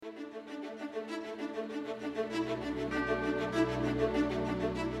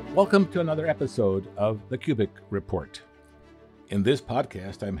Welcome to another episode of The Cubic Report. In this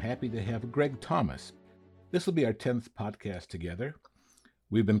podcast, I'm happy to have Greg Thomas. This will be our 10th podcast together.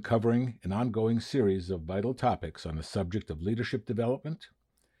 We've been covering an ongoing series of vital topics on the subject of leadership development.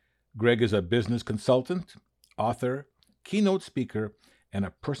 Greg is a business consultant, author, keynote speaker, and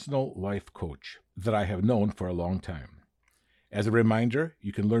a personal life coach that I have known for a long time. As a reminder,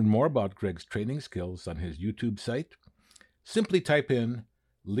 you can learn more about Greg's training skills on his YouTube site. Simply type in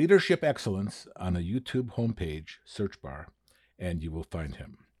Leadership Excellence on a YouTube homepage search bar, and you will find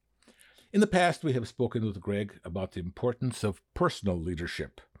him. In the past, we have spoken with Greg about the importance of personal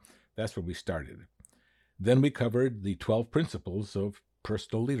leadership. That's where we started. Then we covered the 12 principles of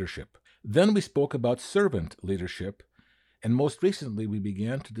personal leadership. Then we spoke about servant leadership, and most recently we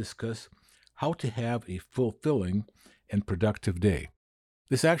began to discuss how to have a fulfilling and productive day.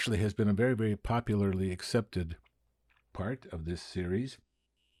 This actually has been a very, very popularly accepted part of this series.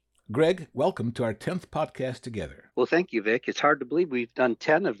 Greg, welcome to our 10th podcast together. Well, thank you, Vic. It's hard to believe we've done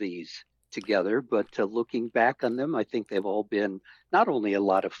 10 of these together, but looking back on them, I think they've all been not only a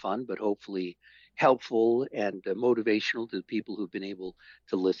lot of fun, but hopefully helpful and motivational to the people who've been able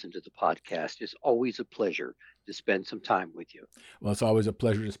to listen to the podcast. It's always a pleasure to spend some time with you. Well, it's always a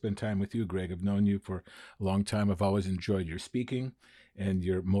pleasure to spend time with you, Greg. I've known you for a long time. I've always enjoyed your speaking and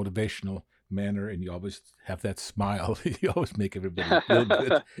your motivational manner, and you always have that smile. You always make everybody feel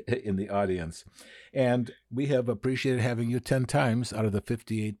good in the audience. And we have appreciated having you 10 times out of the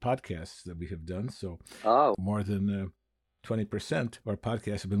 58 podcasts that we have done. So more than 20% of our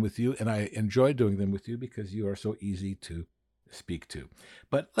podcasts have been with you, and I enjoy doing them with you because you are so easy to speak to.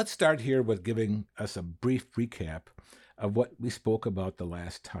 But let's start here with giving us a brief recap of what we spoke about the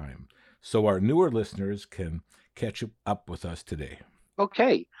last time, so our newer listeners can catch up with us today.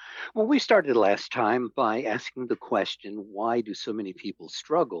 Okay. Well, we started last time by asking the question, why do so many people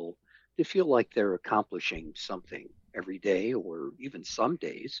struggle to feel like they're accomplishing something every day, or even some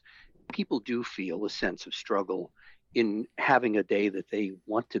days? People do feel a sense of struggle in having a day that they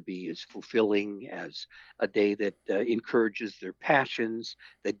want to be as fulfilling, as a day that encourages their passions,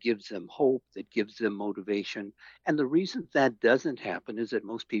 that gives them hope, that gives them motivation. And the reason that doesn't happen is that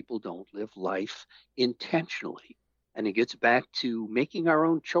most people don't live life intentionally. And it gets back to making our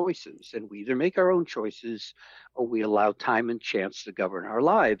own choices. And we either make our own choices or we allow time and chance to govern our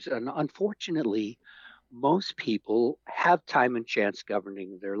lives. And unfortunately, most people have time and chance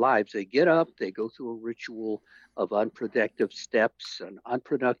governing their lives. They get up, they go through a ritual of unproductive steps and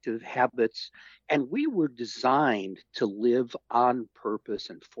unproductive habits. And we were designed to live on purpose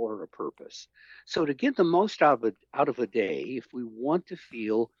and for a purpose. So to get the most out of a day, if we want to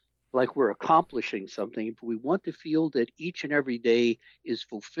feel like we're accomplishing something, if we want to feel that each and every day is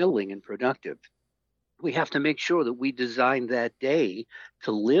fulfilling and productive, we have to make sure that we design that day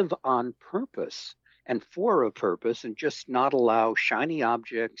to live on purpose and for a purpose, and just not allow shiny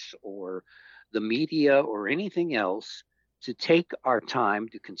objects or the media or anything else to take our time,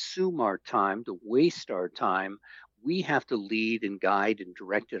 to consume our time, to waste our time. We have to lead and guide and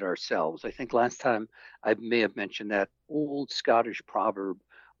direct it ourselves. I think last time I may have mentioned that old Scottish proverb,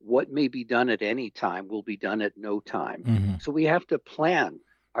 what may be done at any time will be done at no time. Mm-hmm. So we have to plan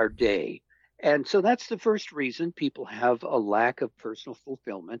our day. And so that's the first reason people have a lack of personal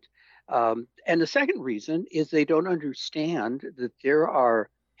fulfillment. And the second reason is they don't understand that there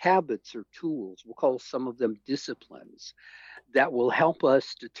are habits or tools, we'll call some of them disciplines, that will help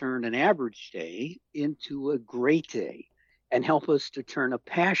us to turn an average day into a great day and help us to turn a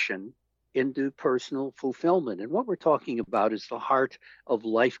passion into personal fulfillment. And what we're talking about is the heart of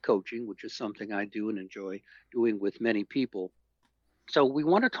life coaching, which is something I do and enjoy doing with many people. So we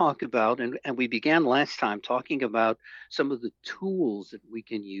want to talk about, and we began last time talking about some of the tools that we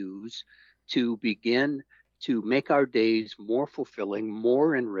can use to begin to make our days more fulfilling,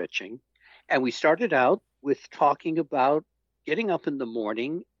 more enriching. And we started out with talking about getting up in the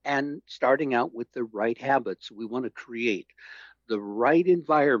morning and starting out with the right habits we want to create, the right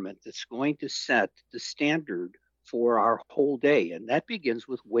environment that's going to set the standard for our whole day. And that begins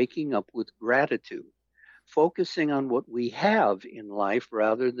with waking up with gratitude, focusing on what we have in life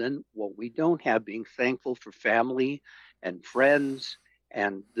rather than what we don't have, being thankful for family and friends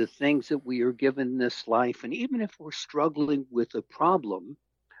and the things that we are given in this life. And even if we're struggling with a problem,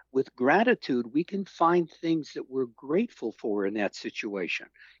 with gratitude, we can find things that we're grateful for in that situation,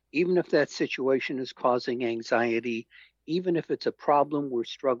 even if that situation is causing anxiety, even if it's a problem we're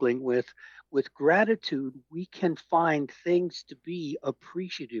struggling with. With gratitude, we can find things to be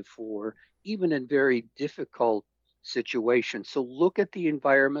appreciative for, even in very difficult situation. So look at the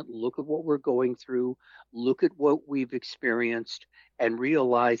environment, look at what we're going through, look at what we've experienced, and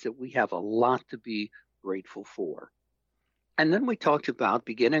realize that we have a lot to be grateful for. And then we talked about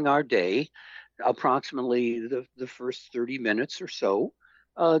beginning our day, approximately the first 30 minutes or so,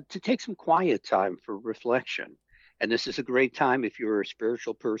 to take some quiet time for reflection. And this is a great time if you're a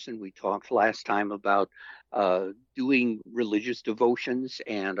spiritual person. We talked last time about doing religious devotions,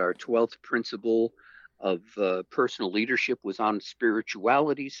 and our 12th principle of personal leadership was on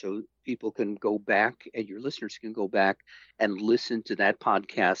spirituality. So people can go back, and your listeners can go back and listen to that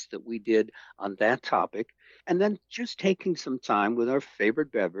podcast that we did on that topic. And then just taking some time with our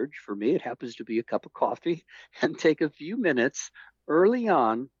favorite beverage. For me, it happens to be a cup of coffee, and take a few minutes early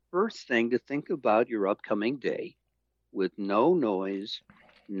on, first thing, to think about your upcoming day with no noise,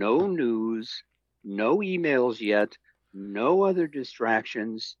 no news, no emails yet, no other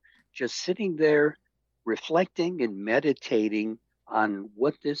distractions, just sitting there reflecting and meditating on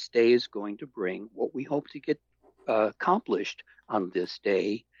what this day is going to bring, what we hope to get accomplished on this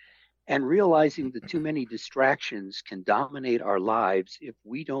day, and realizing that too many distractions can dominate our lives if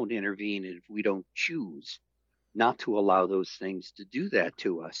we don't intervene and if we don't choose not to allow those things to do that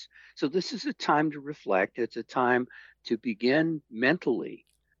to us. So, this is a time to reflect. It's a time to begin mentally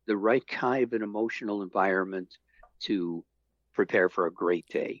the right kind of an emotional environment to prepare for a great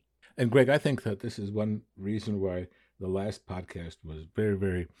day. And Greg, I think that this is one reason why the last podcast was very,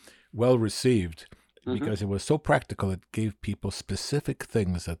 very well received, Hmm. because it was so practical. It gave people specific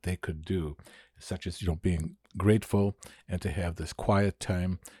things that they could do, such as, being grateful and to have this quiet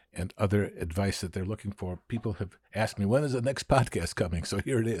time and other advice that they're looking for. People have asked me, when is the next podcast coming? So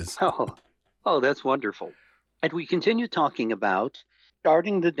here it is. Oh, oh, that's wonderful. And we continue talking about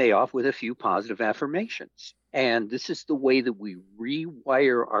starting the day off with a few positive affirmations. And this is the way that we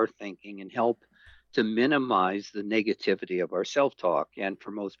rewire our thinking and help to minimize the negativity of our self talk. And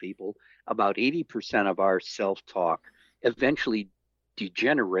for most people, about 80% of our self talk eventually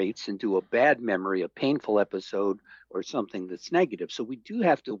degenerates into a bad memory, a painful episode, or something that's negative. So we do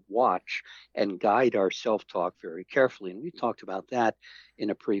have to watch and guide our self talk very carefully. And we talked about that in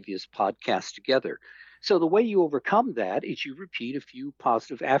a previous podcast together. So the way you overcome that is you repeat a few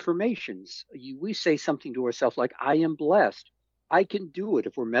positive affirmations. We say something to ourselves like, I am blessed. I can do it.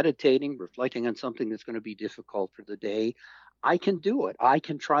 If we're meditating, reflecting on something that's going to be difficult for the day, I can do it. I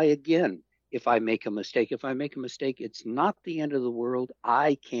can try again if I make a mistake. If I make a mistake, it's not the end of the world.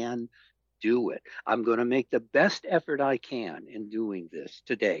 I can do it. I'm going to make the best effort I can in doing this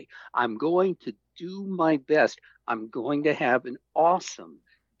today. I'm going to do my best. I'm going to have an awesome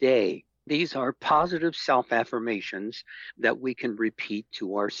day. These are positive self affirmations that we can repeat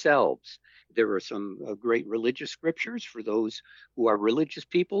to ourselves. There are some great religious scriptures for those who are religious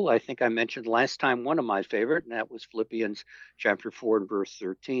people. I think I mentioned last time one of my favorite, and that was Philippians chapter 4 and verse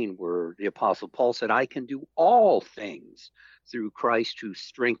 13, where the Apostle Paul said, I can do all things through Christ who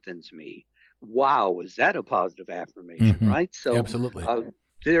strengthens me. Wow, is that a positive affirmation, Hmm. right? So Absolutely. uh,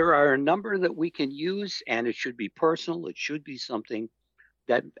 there are a number that we can use, and it should be personal. It should be something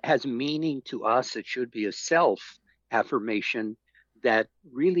that has meaning to us. It should be a self affirmation that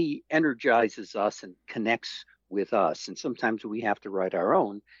really energizes us and connects with us. And sometimes we have to write our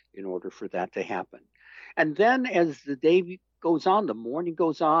own in order for that to happen. And then as the day goes on, the morning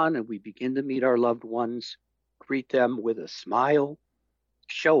goes on, and we begin to meet our loved ones, greet them with a smile,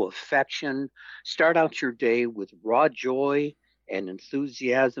 show affection, start out your day with raw joy and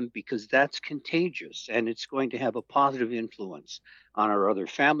enthusiasm, because that's contagious and it's going to have a positive influence on our other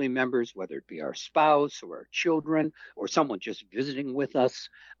family members, whether it be our spouse or our children or someone just visiting with us,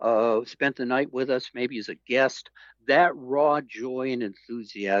 spent the night with us, maybe as a guest. That raw joy and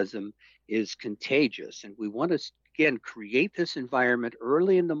enthusiasm is contagious. And we want to, again, create this environment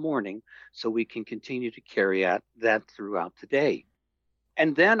early in the morning so we can continue to carry out that throughout the day.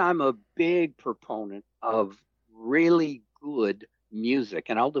 And then I'm a big proponent of really good music.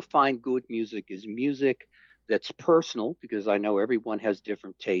 And I'll define good music as music that's personal, because I know everyone has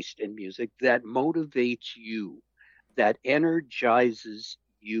different taste in music, that motivates you, that energizes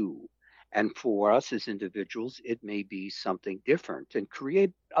you. And for us as individuals, it may be something different, and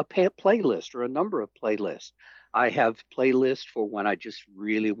create a playlist or a number of playlists. I have playlists for when I just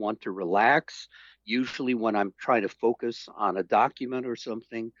really want to relax. Usually, when I'm trying to focus on a document or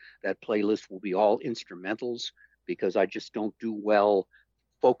something, that playlist will be all instrumentals, because I just don't do well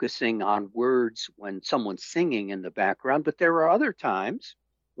focusing on words when someone's singing in the background. But there are other times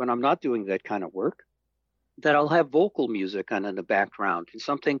when I'm not doing that kind of work that I'll have vocal music on in the background, and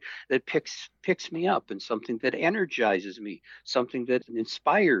something that picks me up, and something that energizes me, something that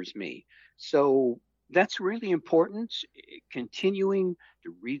inspires me. So that's really important. Continuing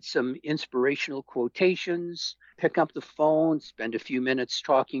to read some inspirational quotations, pick up the phone, spend a few minutes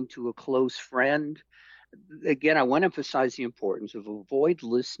talking to a close friend. Again, I want to emphasize the importance of avoid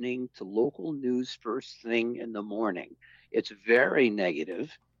listening to local news first thing in the morning. It's very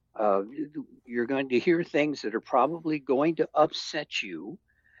negative. Uh, you're going to hear things that are probably going to upset you,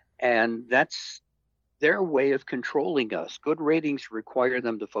 and that's their way of controlling us. Good ratings require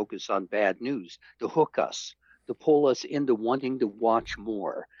them to focus on bad news, to hook us, to pull us into wanting to watch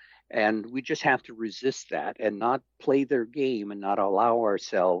more. And we just have to resist that and not play their game and not allow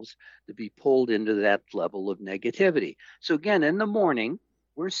ourselves to be pulled into that level of negativity. So, again, in the morning,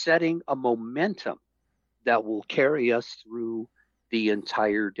 we're setting a momentum that will carry us through the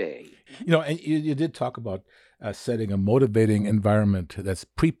entire day. And you did talk about setting a motivating environment that's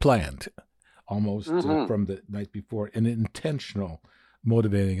pre-planned, almost Mm-hmm. from the night before, an intentional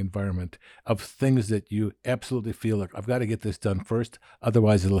motivating environment of things that you absolutely feel like I've got to get this done first,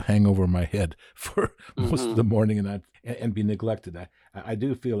 otherwise it'll hang over my head for most of Mm-hmm. the morning and be neglected. I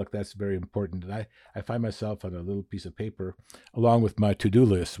do feel like that's very important, and I find myself on a little piece of paper along with my to-do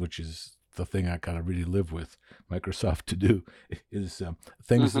list, which is the thing I kind of really live with. Microsoft To Do is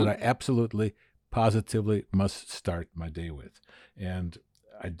things that Mm-hmm. I absolutely, positively must start my day with, and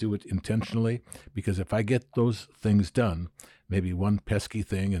I do it intentionally because if I get those things done, maybe one pesky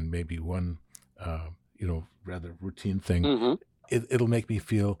thing and maybe one, rather routine thing, Mm-hmm. it'll make me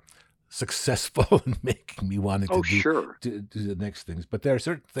feel successful and making me wanting Oh, to do, sure. do the next things. But there are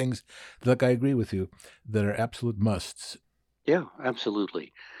certain things, like I agree with you, that are absolute musts. Yeah,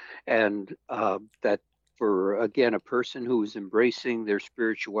 absolutely. And that for, again, a person who is embracing their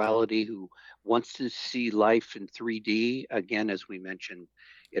spirituality, who wants to see life in 3D, again, as we mentioned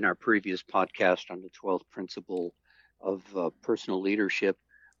in our previous podcast on the 12th principle of personal leadership,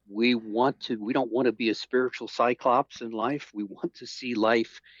 we don't want to be a spiritual cyclops in life. We want to see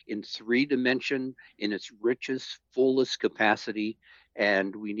life in 3 dimension in its richest, fullest capacity.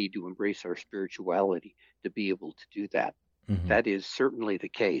 And we need to embrace our spirituality to be able to do that. Hmm. That is certainly the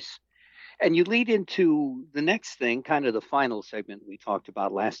case. And you lead into the next thing, kind of the final segment we talked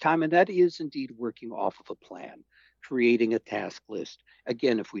about last time, and that is indeed working off of a plan, creating a task list.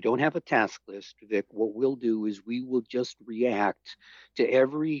 Again, if we don't have a task list, Vic, what we'll do is we will just react to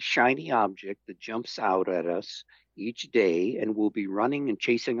every shiny object that jumps out at us each day, and we'll be running and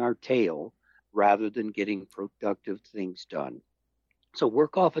chasing our tail rather than getting productive things done. So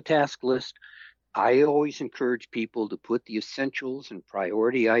work off a task list. I always encourage people to put the essentials and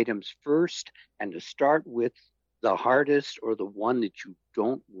priority items first and to start with the hardest or the one that you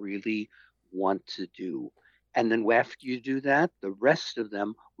don't really want to do. And then after you do that, the rest of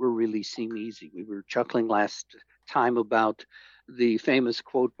them will really seem easy. We were chuckling last time about the famous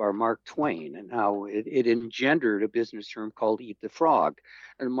quote by Mark Twain and how it engendered a business term called eat the frog.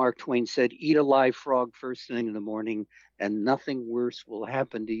 And Mark Twain said, eat a live frog first thing in the morning, and nothing worse will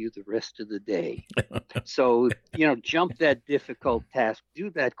happen to you the rest of the day. So, jump that difficult task, do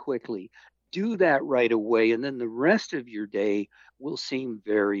that quickly, do that right away, and then the rest of your day will seem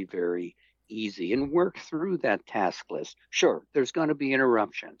very, very easy and work through that task list. Sure, there's going to be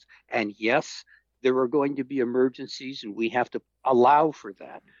interruptions. And yes, there are going to be emergencies, and we have to allow for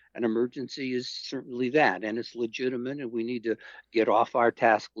that. An emergency is certainly that, and it's legitimate, and we need to get off our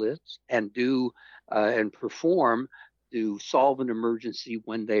task lists and do and perform to solve an emergency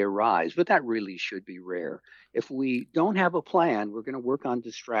when they arise. But that really should be rare. If we don't have a plan, we're going to work on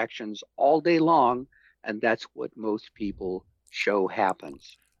distractions all day long, and that's what most people show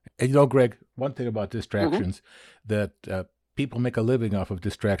happens. And Greg, one thing about Mm-hmm. distractions that people make a living off of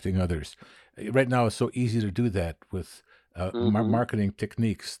distracting others. Right now, it's so easy to do that with Mm-hmm. marketing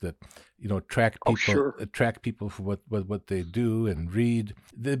techniques that Oh, sure. track people for what they do and read.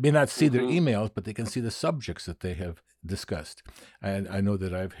 They may not see their Mm-hmm. emails, but they can see the subjects that they have discussed. And I know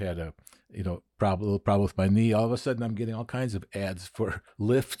that I've had a little problem with my knee. All of a sudden, I'm getting all kinds of ads for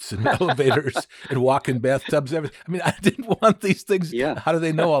lifts and elevators and walk-in bathtubs. Everything. I mean, I didn't want these things. Yeah. How do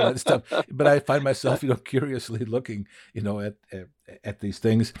they know all that stuff? But I find myself, curiously looking, at these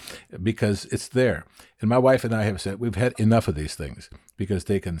things because it's there. And my wife and I have said we've had enough of these things because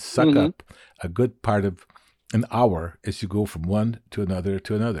they can suck Mm-hmm. up a good part of an hour as you go from one to another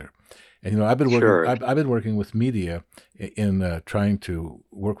to another. And I've been working. Sure. I've been working with media in trying to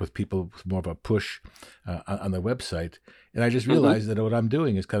work with people with more of a push on the website, and I just Mm-hmm. realized that what I'm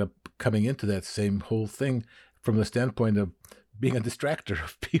doing is kind of coming into that same whole thing from the standpoint of being a distractor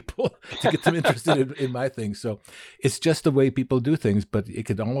of people to get them interested in my thing. So it's just the way people do things, but it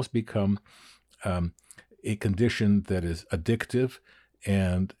could almost become a condition that is addictive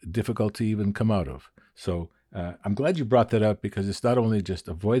and difficult to even come out of. So I'm glad you brought that up, because it's not only just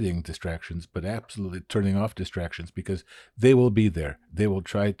avoiding distractions, but absolutely turning off distractions, because they will be there. They will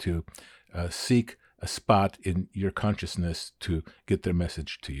try to seek a spot in your consciousness to get their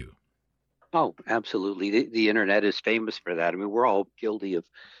message to you. Oh, absolutely. The internet is famous for that. I mean, we're all guilty of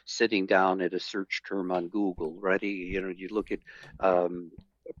sitting down at a search term on Google, right? You look at um,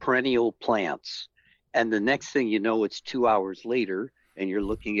 perennial plants, and the next thing you know, it's 2 hours later, and you're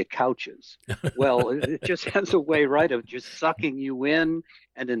looking at couches. Well, it just has a way, right, of just sucking you in,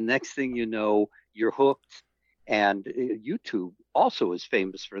 and the next thing you know, you're hooked. And YouTube also is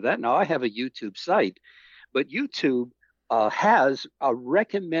famous for that. Now, I have a YouTube site, but YouTube has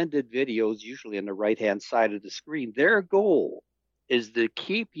recommended videos, usually on the right hand side of the screen. Their goal is to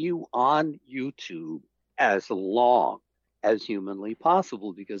keep you on YouTube as long as humanly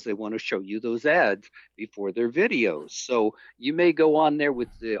possible, because they want to show you those ads before their videos. So you may go on there with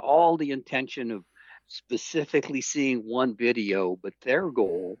all the intention of specifically seeing one video, but their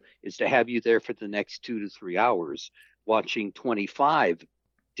goal is to have you there for the next 2 to 3 hours watching 25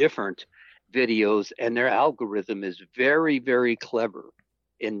 different videos, and their algorithm is very, very clever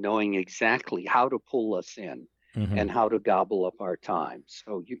in knowing exactly how to pull us in Mm-hmm. and how to gobble up our time.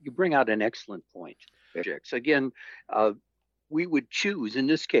 So you bring out an excellent point, Jix. Again, we would choose, in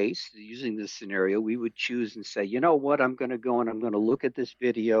this case, using this scenario, we would choose and say, you know what, I'm going to go and I'm going to look at this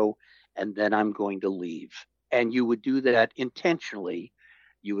video, and then I'm going to leave. And you would do that intentionally.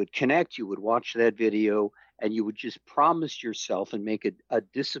 You would connect, you would watch that video, and you would just promise yourself and make a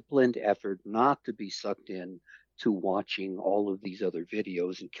disciplined effort not to be sucked in to watching all of these other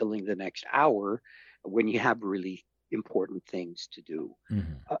videos and killing the next hour when you have really important things to do.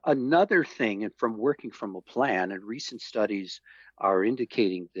 Mm-hmm. Another thing, and from working from a plan, and recent studies are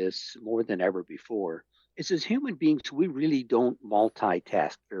indicating this more than ever before, is as human beings, we really don't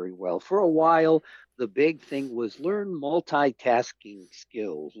multitask very well. For a while, the big thing was learn multitasking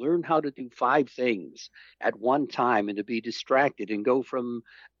skills, learn how to do five things at one time and to be distracted and go from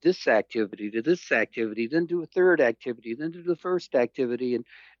this activity to this activity, then do a third activity, then do the first activity.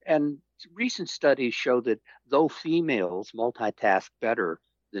 And recent studies show that though females multitask better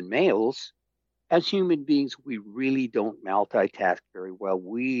than males, as human beings, we really don't multitask very well.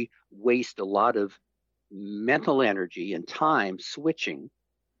 We waste a lot of mental energy and time switching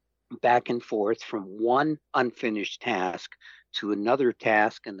back and forth from one unfinished task to another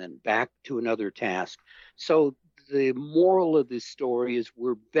task and then back to another task. So the moral of this story is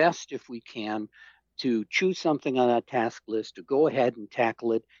we're best, if we can, to choose something on that task list, to go ahead and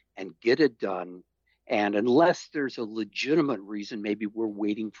tackle it and get it done. And unless there's a legitimate reason, maybe we're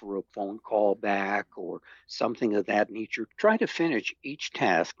waiting for a phone call back or something of that nature, try to finish each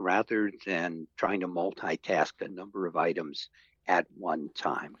task rather than trying to multitask a number of items at one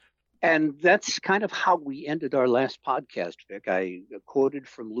time. And that's kind of how we ended our last podcast, Vic. I quoted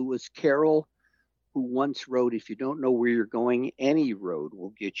from Lewis Carroll, who once wrote, "If you don't know where you're going, any road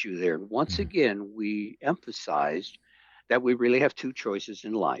will get you there." And once Mm-hmm. again, we emphasized that we really have two choices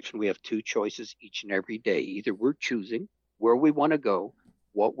in life, and we have two choices each and every day. Either we're choosing where we want to go,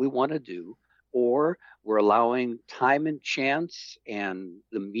 what we want to do, or we're allowing time and chance and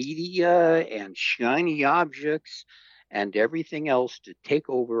the media and shiny objects and everything else to take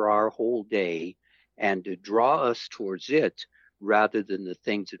over our whole day and to draw us towards it rather than the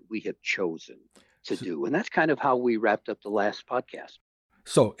things that we have chosen to So, do. And that's kind of how we wrapped up the last podcast.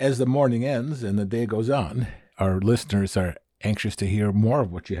 so as the morning ends and the day goes on, our listeners are anxious to hear more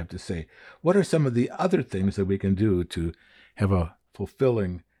of what you have to say. What are some of the other things that we can do to have a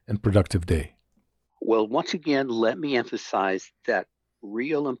fulfilling and productive day? Well, once again, let me emphasize that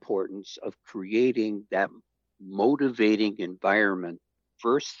real importance of creating that motivating environment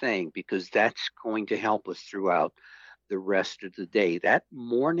first thing, because that's going to help us throughout the rest of the day. That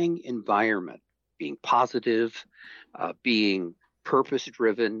morning environment, being positive, being purpose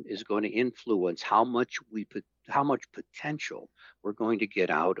driven, is going to influence how much potential we're going to get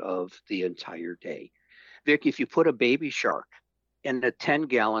out of the entire day. Vic, if you put a baby shark in a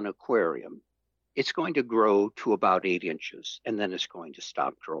 10-gallon aquarium, it's going to grow to about 8 inches and then it's going to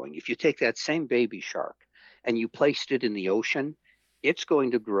stop growing. If you take that same baby shark and you placed it in the ocean, it's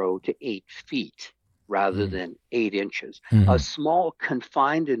going to grow to 8 feet rather than 8 inches. A Mm-hmm. small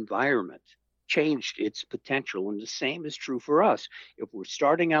confined environment changed its potential. And the same is true for us. If we're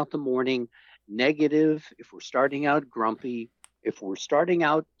starting out the morning negative, if we're starting out grumpy, if we're starting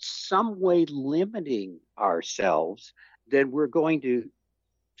out some way limiting ourselves, then we're going to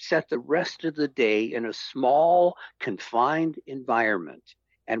set the rest of the day in a small, confined environment,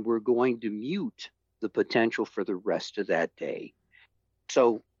 and we're going to mute the potential for the rest of that day.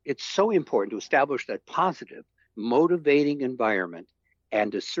 So it's so important to establish that positive, motivating environment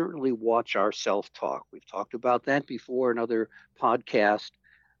and to certainly watch our self talk. We've talked about that before in other podcasts.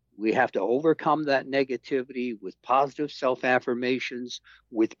 We have to overcome that negativity with positive self affirmations,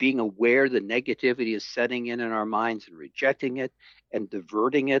 with being aware the negativity is setting in our minds and rejecting it and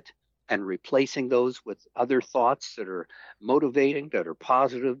diverting it and replacing those with other thoughts that are motivating, that are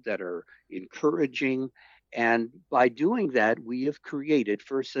positive, that are encouraging. And by doing that, we have created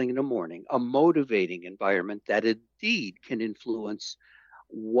first thing in the morning a motivating environment that indeed can influence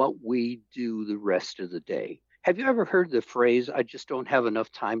what we do the rest of the day. Have you ever heard the phrase, I just don't have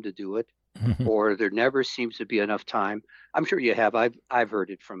enough time to do it? Or there never seems to be enough time? I'm sure you have. I've heard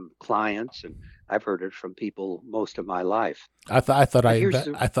it from clients and I've heard it from people most of my life. But here's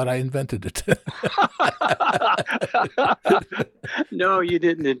the I thought I invented it. no, you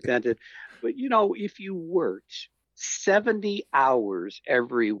didn't invent it. But if you worked 70 hours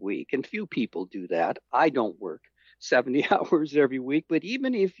every week, and few people do that. I don't work 70 hours every week, but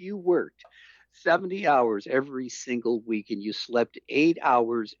even if you worked 70 hours every single week and you slept 8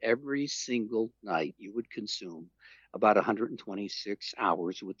 hours every single night, you would consume about 126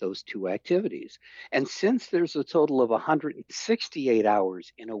 hours with those two activities. And since there's a total of 168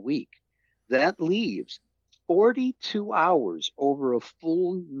 hours in a week, that leaves 42 hours over a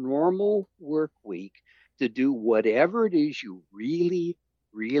full normal work week to do whatever it is you really,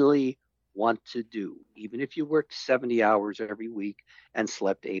 really want to do, even if you worked 70 hours every week and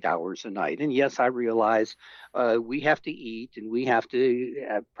slept 8 hours a night. And yes, I realize we have to eat and we have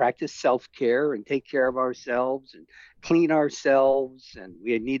to practice self care and take care of ourselves and clean ourselves. And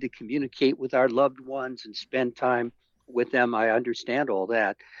we need to communicate with our loved ones and spend time with them. I understand all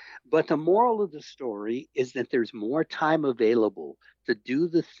that. But the moral of the story is that there's more time available to do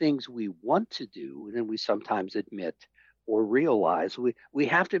the things we want to do than we sometimes admit or realize. We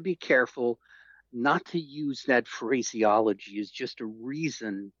have to be careful not to use that phraseology as just a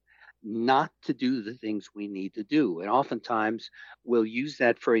reason not to do the things we need to do. And oftentimes we'll use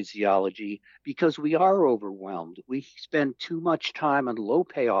that phraseology because we are overwhelmed. We spend too much time on low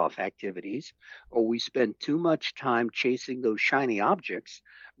payoff activities, or we spend too much time chasing those shiny objects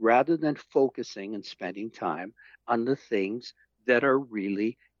rather than focusing and spending time on the things that are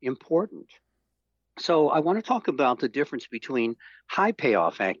really important. So I want to talk about the difference between high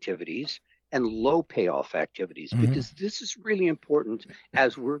payoff activities and low payoff activities Mhm. because this is really important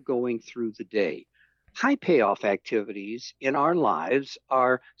as we're going through the day. High payoff activities in our lives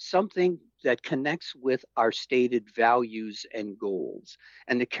are something that connects with our stated values and goals.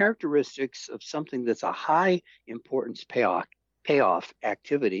 And the characteristics of something that's a high importance payoff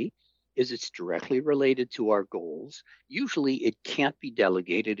activity is it's directly related to our goals. Usually it can't be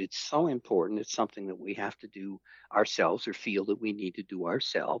delegated. It's so important. It's something that we have to do ourselves or feel that we need to do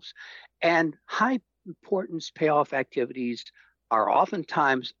ourselves. And high importance payoff activities are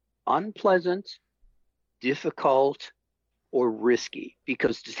oftentimes unpleasant, difficult, or risky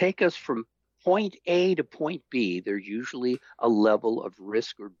because to take us from point A to point B, there's usually a level of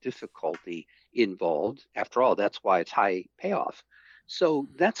risk or difficulty involved. After all, that's why it's high payoff. So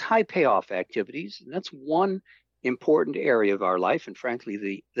that's high payoff activities. And that's one important area of our life, and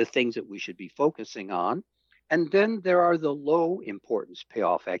frankly, the things that we should be focusing on. And then there are the low importance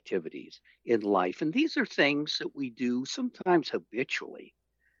payoff activities in life. And these are things that we do sometimes habitually,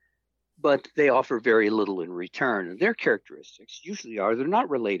 but they offer very little in return. And their characteristics usually are they're not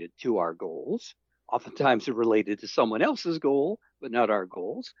related to our goals. Oftentimes they're related to someone else's goal, but not our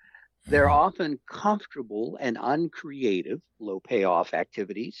goals. They're Mhm. often comfortable and uncreative, low payoff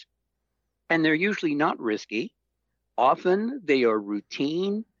activities, and they're usually not risky. Often they are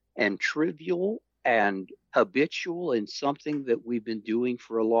routine and trivial and habitual and something that we've been doing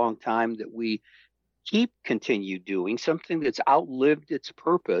for a long time that we continue doing, something that's outlived its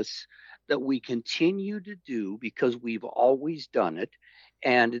purpose that we continue to do because we've always done it.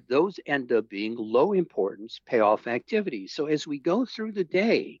 And those end up being low importance payoff activities. So as we go through the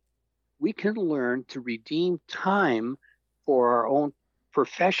day, we can learn to redeem time for our own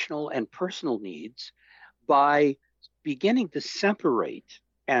professional and personal needs by beginning to separate.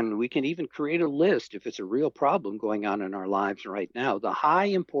 And we can even create a list if it's a real problem going on in our lives right now. The high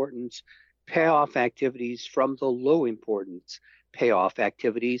importance payoff activities from the low importance payoff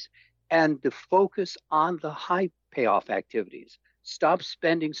activities, and to focus on the high payoff activities. Stop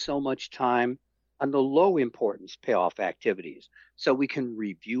spending so much time on the low importance payoff activities so we can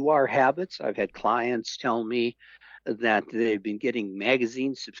review our habits. I've had clients tell me that they've been getting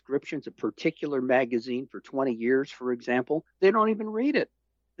magazine subscriptions, a particular magazine for 20 years, for example. They don't even read it.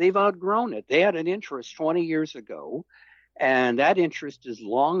 They've outgrown it. They had an interest 20 years ago, And that interest is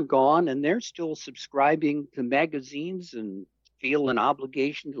long gone, and they're still subscribing to magazines and feel an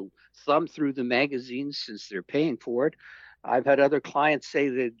obligation to thumb through the magazines since they're paying for it. I've had other clients say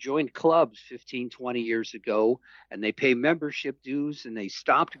they joined clubs 15, 20 years ago, and they pay membership dues and they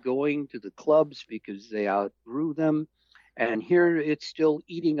stopped going to the clubs because they outgrew them. And here it's still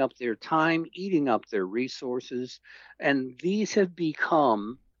eating up their time, eating up their resources. And these have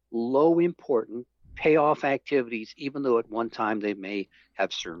become low important payoff activities, even though at one time they may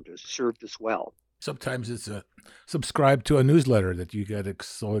have served us well. Sometimes it's a subscribe to a newsletter that you get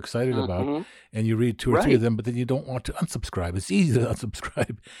so excited about, Mm-hmm. and you read two or three of Right. them, but then you don't want to unsubscribe. It's easy to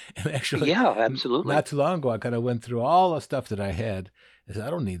unsubscribe. And actually, Yeah, absolutely. not too long ago, I kind of went through all the stuff that I had. I said, I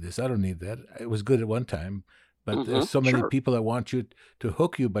don't need this. I don't need that. It was good at one time, but Mm-hmm. there's so many Sure. people that want you to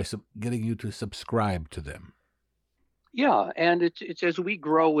hook you by getting you to subscribe to them. Yeah, and it's as we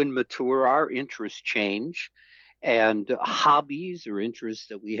grow and mature, our interests change, and hobbies or interests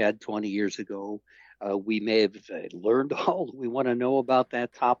that we had 20 years ago, we may have learned all we want to know about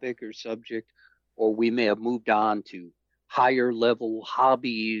that topic or subject, or we may have moved on to higher level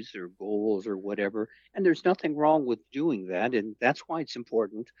hobbies or goals or whatever. And there's nothing wrong with doing that, and that's why it's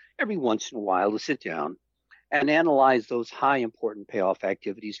important every once in a while to sit down and analyze those high important payoff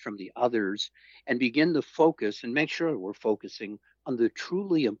activities from the others and begin to focus and make sure we're focusing on the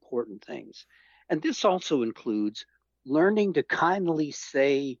truly important things. And this also includes learning to kindly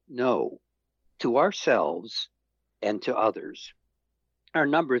say no to ourselves and to others. A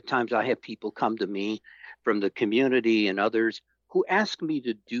number of times I have people come to me from the community and others who ask me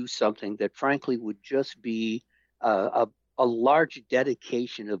to do something that frankly would just be a large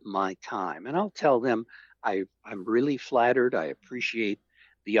dedication of my time. And I'll tell them I'm really flattered. I appreciate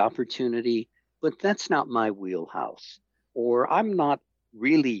the opportunity, but that's not my wheelhouse. Or I'm not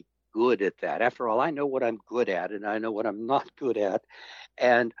really good at that. After all, I know what I'm good at and I know what I'm not good at.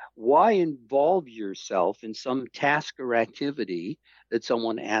 And why involve yourself in some task or activity that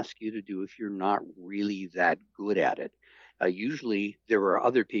someone asks you to do if you're not really that good at it? Usually, there are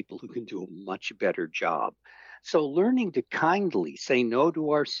other people who can do a much better job. So, learning to kindly say no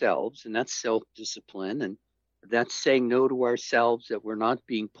to ourselves, and that's self discipline, and that's saying no to ourselves that we're not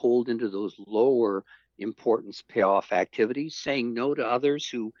being pulled into those lower importance payoff activities, saying no to others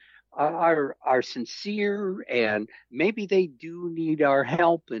who are sincere and maybe they do need our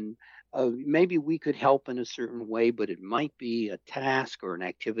help and maybe we could help in a certain way, but it might be a task or an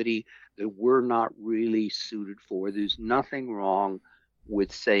activity that we're not really suited for. There's nothing wrong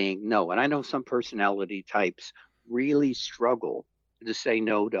with saying no. And I know some personality types really struggle to say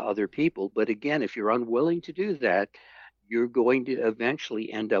no to other people. But again, if you're unwilling to do that, you're going to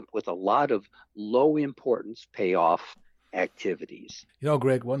eventually end up with a lot of low importance payoff activities.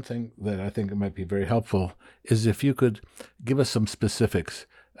 Greg, one thing that I think might be very helpful is if you could give us some specifics,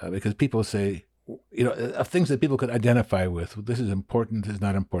 because people say, of things that people could identify with. This is important, this is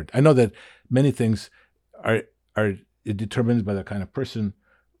not important. I know that many things are determined by the kind of person,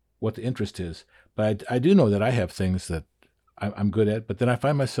 what the interest is. But I do know that I have things that I'm good at, but then I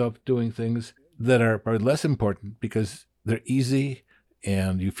find myself doing things that are less important because they're easy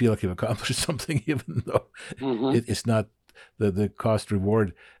and you feel like you've accomplished something, even though Mm-hmm. it's not the cost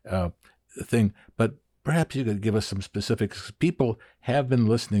reward thing. But perhaps you could give us some specifics. People have been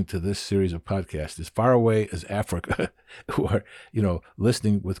listening to this series of podcasts as far away as Africa, who are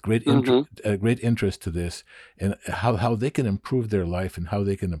listening with great Mm-hmm. great interest to this, and how they can improve their life and how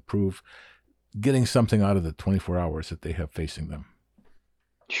they can improve getting something out of the 24 hours that they have facing them.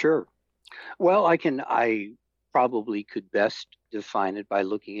 Sure. Well, I probably could best define it by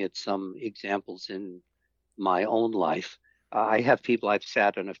looking at some examples in my own life. I have people, I've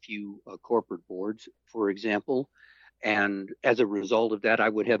sat on a few corporate boards, for example, and as a result of that, I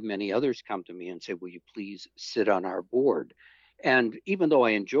would have many others come to me and say, will you please sit on our board? And even though I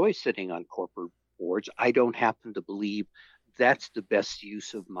enjoy sitting on corporate boards, I don't happen to believe that's the best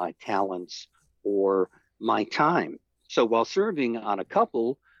use of my talents or my time. So while serving on a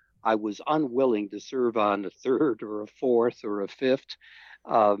couple, I was unwilling to serve on a third or a fourth or a fifth.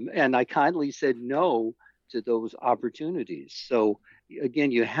 And I kindly said no to those opportunities. So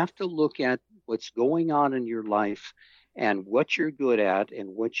again, you have to look at what's going on in your life and what you're good at and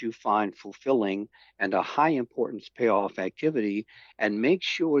what you find fulfilling and a high importance payoff activity, and make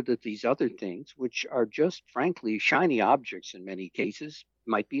sure that these other things, which are just frankly shiny objects in many cases,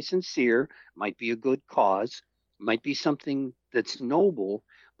 might be sincere, might be a good cause, might be something that's noble,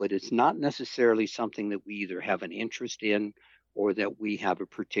 but it's not necessarily something that we either have an interest in or that we have a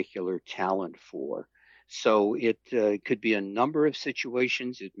particular talent for. So it could be a number of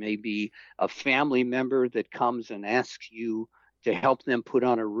situations. It may be a family member that comes and asks you to help them put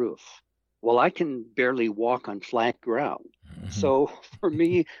on a roof. Well, I can barely walk on flat ground. Hmm. So for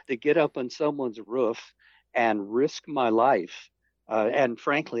me to get up on someone's roof and risk my life, and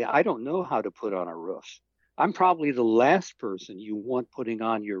frankly, I don't know how to put on a roof. I'm probably the last person you want putting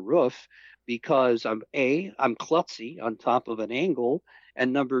on your roof because I'm klutzy on top of an angle,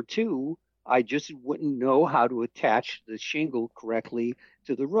 and number two, I just wouldn't know how to attach the shingle correctly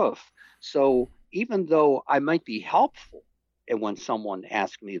to the roof. So even though I might be helpful, and when someone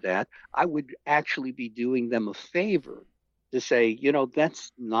asked me that, I would actually be doing them a favor to say,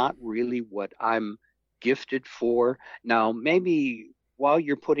 that's not really what I'm gifted for. Now, maybe while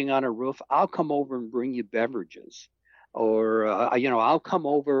you're putting on a roof, I'll come over and bring you beverages. Or, I'll come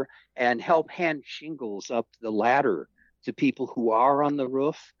over and help hand shingles up the ladder to people who are on the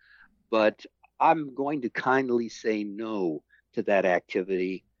roof, but I'm going to kindly say no to that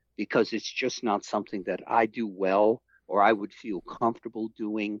activity because it's just not something that I do well or I would feel comfortable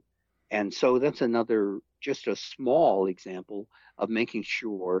doing. And so that's another, just a small example of making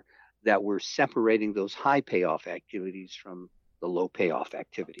sure that we're separating those high payoff activities from the low payoff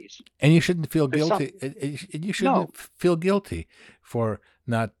activities. And you shouldn't feel There's some, guilty. And you no. shouldn't feel guilty for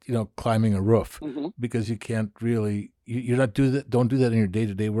not, climbing a roof, Mhm. because you can't really. You're not do that. Don't do that in your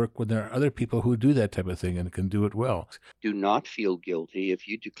day-to-day work when there are other people who do that type of thing and can do it well. Do not feel guilty if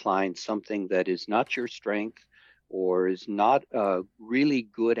you decline something that is not your strength or is not a really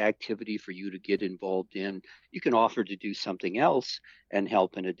good activity for you to get involved in. You can offer to do something else and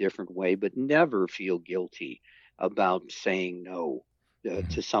help in a different way, but never feel guilty about saying no Mhm.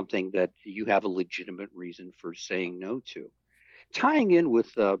 to something that you have a legitimate reason for saying no to. Tying in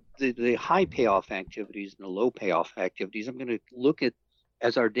with the high payoff activities and the low payoff activities, I'm going to look at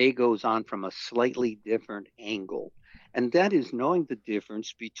as our day goes on from a slightly different angle. And that is knowing the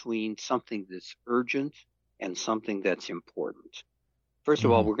difference between something that's urgent and something that's important. First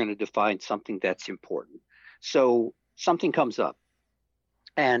of all, Mhm. we're going to define something that's important. So something comes up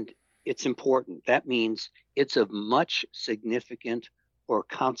and it's important. That means it's of much significant or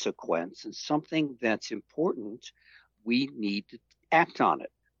consequence, and something that's important, we need to act on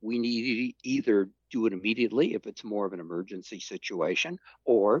it. We need to either do it immediately if it's more of an emergency situation,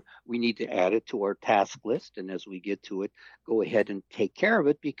 or we need to add it to our task list. And as we get to it, go ahead and take care of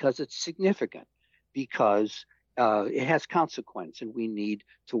it because it's significant, because it has consequence and we need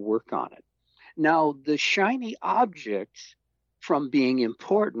to work on it. Now, the shiny object from being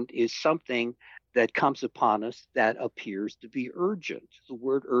important is something that comes upon us that appears to be urgent. The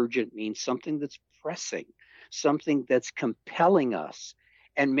word urgent means something that's pressing, something that's compelling us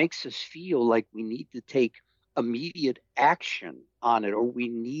and makes us feel like we need to take immediate action on it or we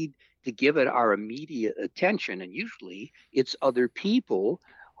need to give it our immediate attention. And usually it's other people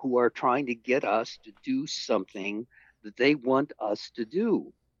who are trying to get us to do something that they want us to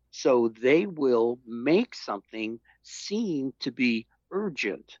do. So they will make something seem to be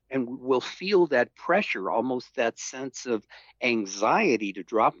urgent and we'll feel that pressure, almost that sense of anxiety to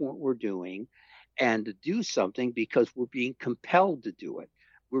drop what we're doing and to do something because we're being compelled to do it.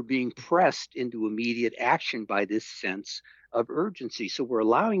 We're being pressed into immediate action by this sense of urgency. So we're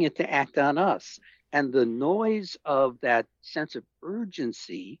allowing it to act on us. And the noise of that sense of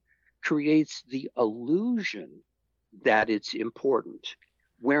urgency creates the illusion that it's important,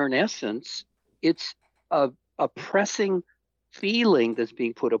 where in essence, it's a pressing feeling that's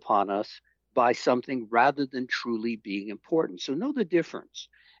being put upon us by something rather than truly being important. So know the difference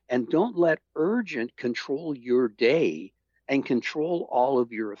and don't let urgent control your day and control all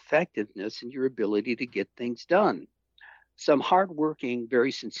of your effectiveness and your ability to get things done. Some hardworking,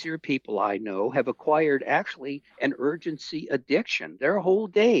 very sincere people I know have acquired actually an urgency addiction. Their whole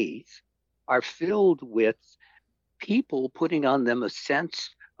days are filled with people putting on them a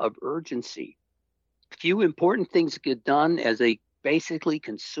sense of urgency. Few important things get done as they basically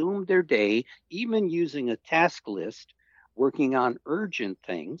consume their day, even using a task list, working on urgent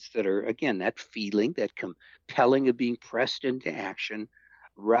things that are, again, that feeling, that compelling of being pressed into action,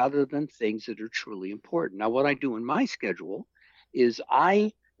 rather than things that are truly important. Now, what I do in my schedule is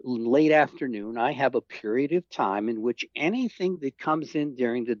late afternoon, I have a period of time in which anything that comes in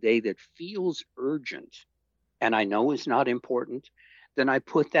during the day that feels urgent and I know is not important, then I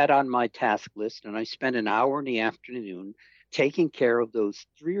put that on my task list and I spend an hour in the afternoon taking care of those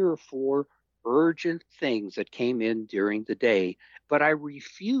three or four urgent things that came in during the day. But I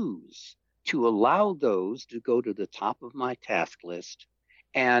refuse to allow those to go to the top of my task list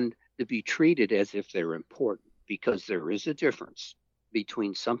and to be treated as if they're important because there is a difference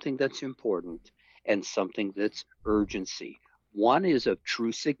between something that's important and something that's urgency. One is of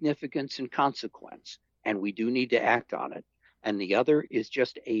true significance and consequence, and we do need to act on it. And the other is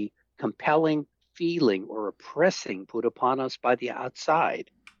just a compelling feeling or a pressing put upon us by the outside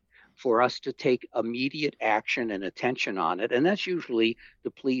for us to take immediate action and attention on it. And that's usually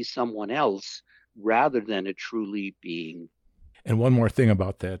to please someone else rather than it truly being. And one more thing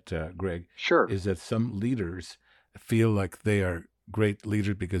about that, Greg, Sure. is that some leaders feel like they are great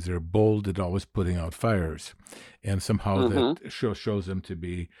leaders because they're bold and always putting out fires. And somehow Mm-hmm. that shows them to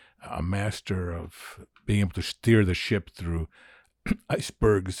be a master of being able to steer the ship through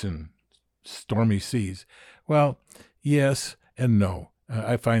icebergs and stormy seas. Well, yes and no.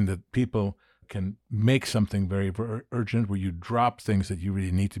 I find that people can make something very urgent where you drop things that you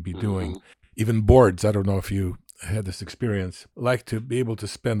really need to be doing. Mm-hmm. Even boards, I don't know if you had this experience, like to be able to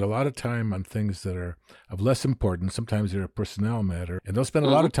spend a lot of time on things that are of less importance. Sometimes they're a personnel matter, and they'll spend a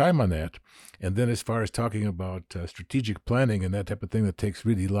lot Mm-hmm. of time on that. And then as far as talking about strategic planning and that type of thing that takes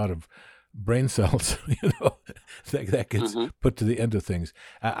really a lot of brain cells, that gets Mm-hmm. put to the end of things.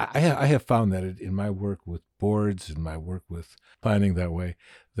 I have found that in my work with boards and my work with planning that way,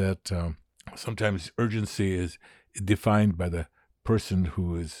 that sometimes urgency is defined by the person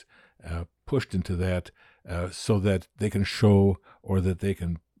who is pushed into that, so that they can show or that they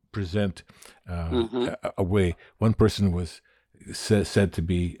can present Mm-hmm. a way. One person was said to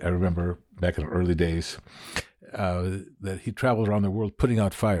be, I remember back in the early days, that he traveled around the world putting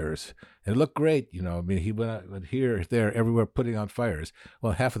out fires. And it looked great, I mean, he went here, there, everywhere, putting out fires.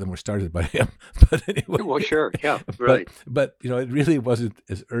 Well, half of them were started by him, but anyway. Well, sure. Yeah. but Right. but it really wasn't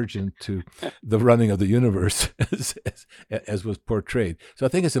as urgent to the running of the universe as was portrayed. So I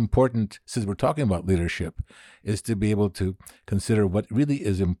think it's important, since we're talking about leadership, is to be able to consider what really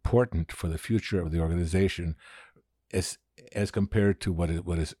is important for the future of the organization, as compared to what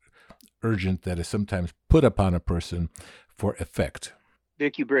is urgent, that is sometimes put upon a person for effect.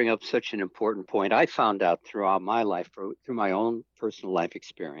 Vic, you bring up such an important point. I found out throughout my life, through my own personal life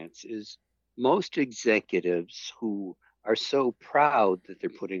experience, is most executives who are so proud that they're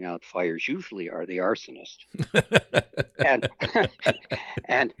putting out fires usually are the arsonist. And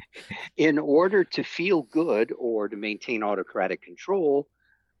and in order to feel good or to maintain autocratic control,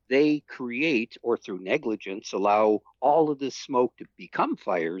 they create, or through negligence, allow all of this smoke to become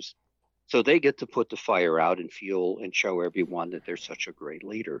fires so they get to put the fire out and feel and show everyone that they're such a great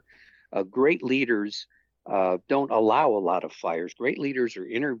leader. Great leaders don't allow a lot of fires. Great leaders are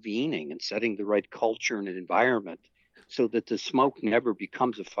intervening and setting the right culture and environment so that the smoke never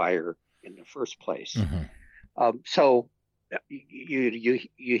becomes a fire in the first place. Mm-hmm. So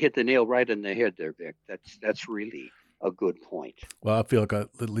you hit the nail right on the head there, Vic. That's really a good point. Well, I feel like a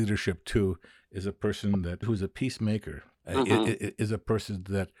leadership too is a person who's a peacemaker. Mm-hmm. Is a person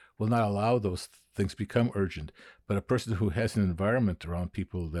that will not allow those things become urgent, but a person who has an environment around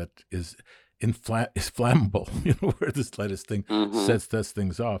people that is flammable. Where the slightest thing Mm-hmm. sets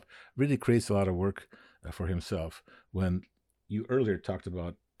things off, really creates a lot of work for himself. When you earlier talked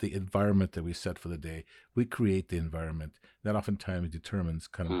about the environment that we set for the day, we create the environment that oftentimes determines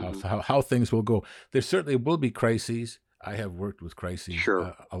kind of Mm-hmm. how things will go. There certainly will be crises. I have worked with crises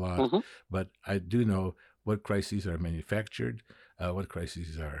Sure. a lot, Mm-hmm. but I do know what crises are manufactured, what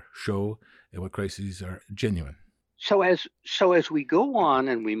crises are show, and what crises are genuine. So as we go on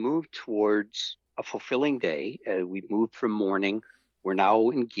and we move towards a fulfilling day, we moved from morning. We're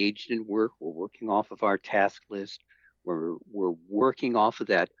now engaged in work. We're working off of our task list. We're working off of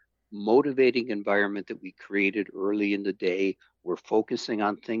that motivating environment that we created early in the day. We're focusing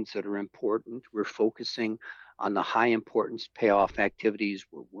on things that are important. We're focusing on the high importance payoff activities.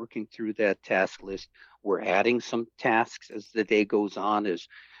 We're working through that task list. We're adding some tasks as the day goes on, as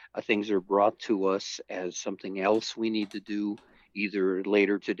things are brought to us as something else we need to do either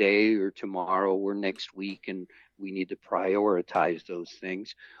later today or tomorrow or next week, and we need to prioritize those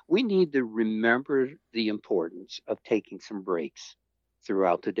things. We need to remember the importance of taking some breaks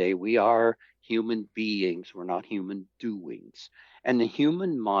throughout the day. We are human beings, we're not human doings. And the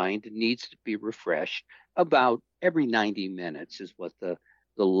human mind needs to be refreshed about every 90 minutes, is what the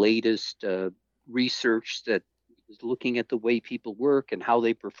latest research that is looking at the way people work and how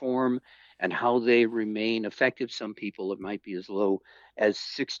they perform and how they remain effective. Some people, it might be as low as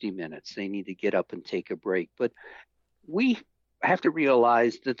 60 minutes. They need to get up and take a break. But we have to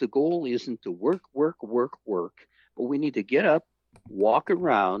realize that the goal isn't to work, work, work, work, but we need to get up, walk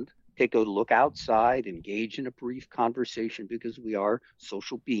around, take a look outside, engage in a brief conversation because we are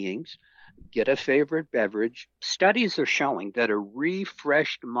social beings, get a favorite beverage. Studies are showing that a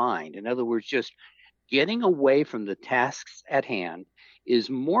refreshed mind, in other words, just getting away from the tasks at hand, is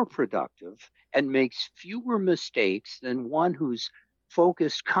more productive and makes fewer mistakes than one who's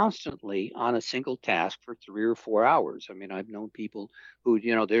focused constantly on a single task for 3 or 4 hours. I mean, I've known people who,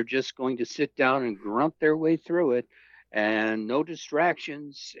 they're just going to sit down and grunt their way through it and no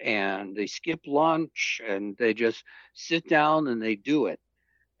distractions, and they skip lunch and they just sit down and they do it.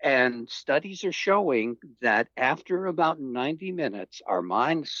 And studies are showing that after about 90 minutes, our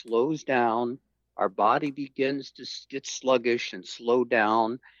mind slows down, our body begins to get sluggish and slow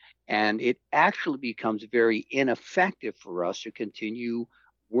down, and it actually becomes very ineffective for us to continue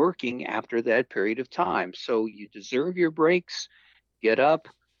working after that period of time. So you deserve your breaks. Get up,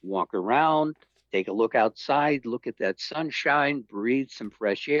 walk around, take a look outside, look at that sunshine, breathe some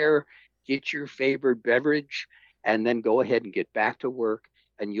fresh air, get your favorite beverage, and then go ahead and get back to work.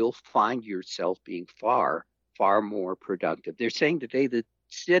 And you'll find yourself being far, far more productive. They're saying today that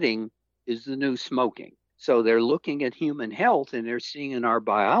sitting is the new smoking. So they're looking at human health and they're seeing in our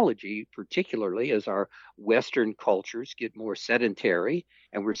biology, particularly as our Western cultures get more sedentary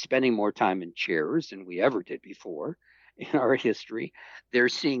and we're spending more time in chairs than we ever did before in our history, they're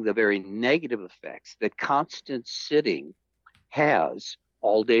seeing the very negative effects that constant sitting has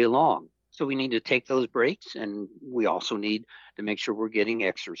all day long. So we need to take those breaks, and we also need to make sure we're getting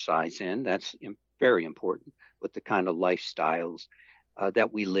exercise in. That's very important with the kind of lifestyles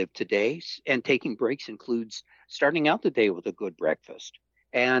that we live today. And taking breaks includes starting out the day with a good breakfast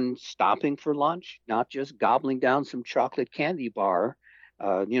and stopping for lunch, not just gobbling down some chocolate candy bar,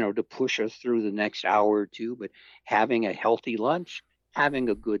 to push us through the next hour or two, but having a healthy lunch, having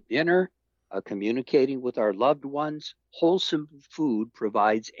a good dinner, communicating with our loved ones. Wholesome food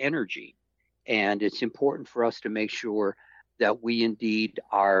provides energy. And it's important for us to make sure that we indeed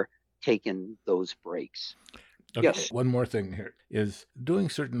are taking those breaks. Okay, Yes. one more thing here is doing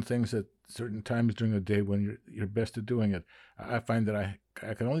certain things at certain times during the day when you're best at doing it. I find that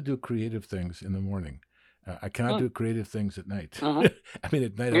I can only do creative things in the morning. I cannot do creative things at night. Uh-huh. I mean,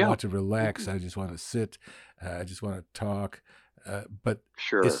 at night I Yeah. want to relax. I just want to sit. I just want to talk. But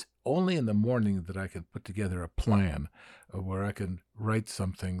Sure. it's only in the morning that I can put together a plan where I can write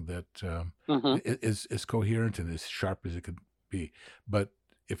something that is coherent and as sharp as it could be. But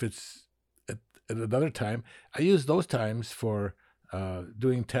if it's at another time, I use those times for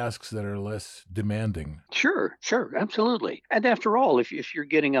doing tasks that are less demanding. Sure, absolutely. And after all, if you're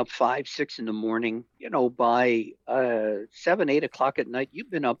getting up 5, 6 in the morning, by 7, 8 o'clock at night, you've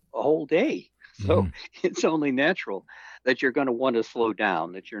been up a whole day. So Mhm. it's only natural that you're going to want to slow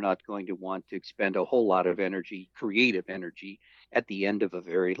down, that you're not going to want to expend a whole lot of energy, creative energy, at the end of a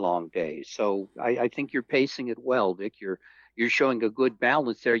very long day. So I think you're pacing it well, Vic. You're showing a good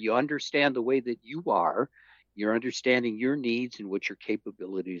balance there. You understand the way that you are. You're understanding your needs and what your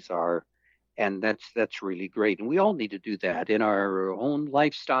capabilities are, and that's really great. And we all need to do that in our own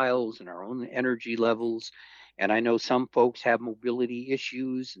lifestyles and our own energy levels. And I know some folks have mobility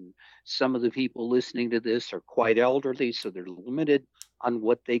issues, and some of the people listening to this are quite elderly, so they're limited on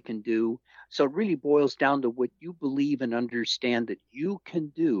what they can do. So it really boils down to what you believe and understand that you can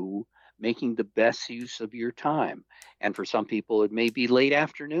do, making the best use of your time. And for some people it may be late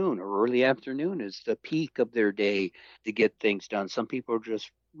afternoon or early afternoon is the peak of their day to get things done. Some people are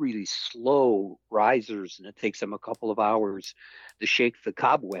just really slow risers, and it takes them a couple of hours to shake the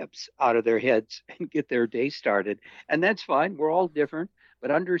cobwebs out of their heads and get their day started. And that's fine. We're all different,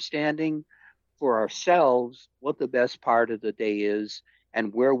 but understanding for ourselves what the best part of the day is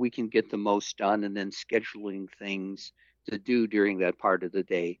and where we can get the most done, and then scheduling things to do during that part of the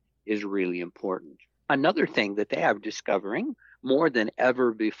day is really important. Another thing that they are discovering more than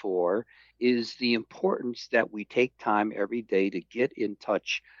ever before is the importance that we take time every day to get in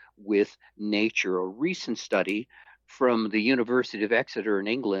touch with nature. A recent study from the University of Exeter in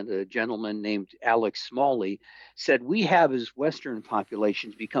England, a gentleman named Alex Smalley, said we have, as Western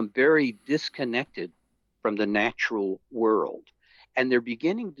populations, become very disconnected from the natural world. And they're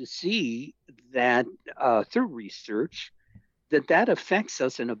beginning to see that through research that affects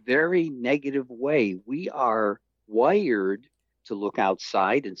us in a very negative way. We are wired to look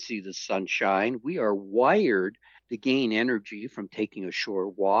outside and see the sunshine. We are wired to gain energy from taking a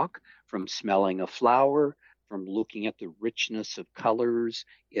short walk, from smelling a flower, from looking at the richness of colors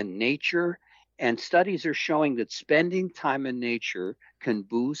in nature. And studies are showing that spending time in nature can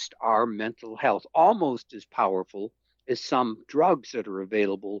boost our mental health, almost as powerful as some drugs that are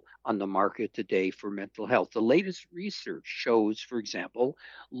available on the market today for mental health. The latest research shows, for example,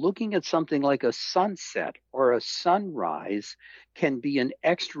 looking at something like a sunset or a sunrise can be an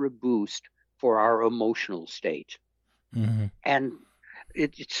extra boost for our emotional state. Mm-hmm. And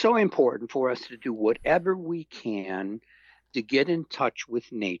it's so important for us to do whatever we can to get in touch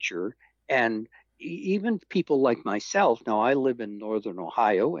with nature. And even people like myself, now I live in northern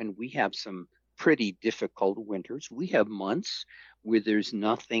Ohio and we have some pretty difficult winters. We have months where there's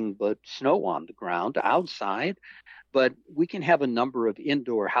nothing but snow on the ground outside, but we can have a number of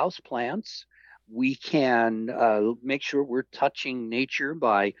indoor house plants. We can make sure we're touching nature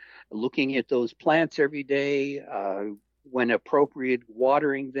by looking at those plants every day, when appropriate,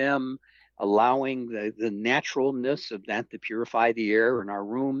 watering them, allowing the naturalness of that to purify the air in our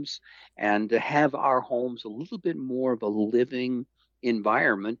rooms, and to have our homes a little bit more of a living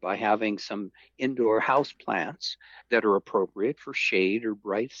environment by having some indoor house plants that are appropriate for shade or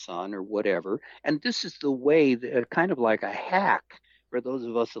bright sun or whatever. And this is the way that kind of like a hack for those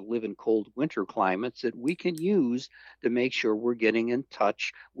of us that live in cold winter climates that we can use to make sure we're getting in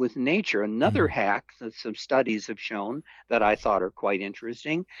touch with nature. Another Mhm. hack that some studies have shown that I thought are quite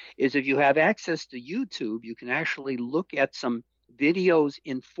interesting is if you have access to YouTube, you can actually look at some videos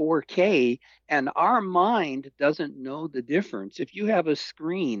in 4K, and our mind doesn't know the difference. If you have a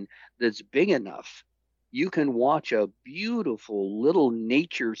screen that's big enough, you can watch a beautiful little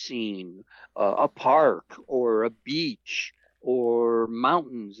nature scene, a park or a beach or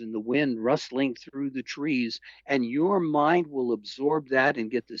mountains and the wind rustling through the trees, and your mind will absorb that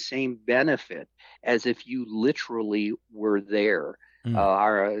and get the same benefit as if you literally were there.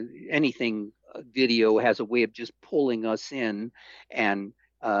 Mm. Anything video has a way of just pulling us in and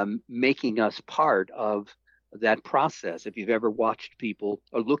making us part of that process. If you've ever watched people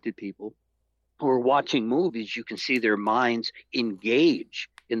or looked at people who are watching movies, you can see their minds engage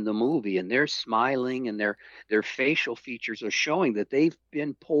in the movie and they're smiling and their facial features are showing that they've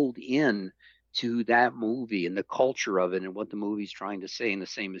been pulled in to that movie and the culture of it and what the movie's trying to say. And the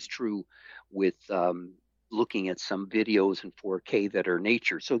same is true with looking at some videos in 4K that are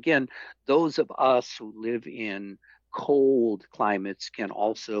nature. So again, those of us who live in cold climates can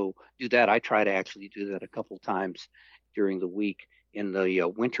also do that. I try to actually do that a couple times during the week in the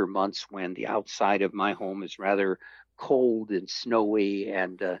winter months when the outside of my home is rather cold and snowy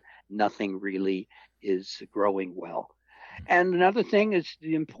and nothing really is growing well. And another thing is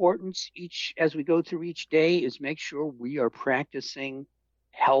the importance each as we go through each day is make sure we are practicing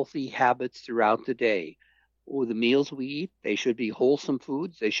healthy habits throughout the day. Or the meals we eat, they should be wholesome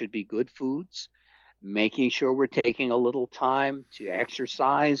foods, they should be good foods, making sure we're taking a little time to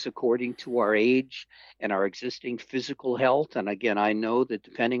exercise according to our age and our existing physical health. And again, I know that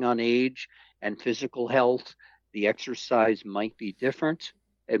depending on age and physical health, the exercise might be different.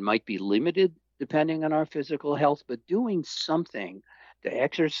 It might be limited depending on our physical health, but doing something to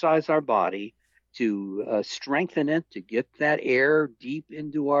exercise our body, to strengthen it, to get that air deep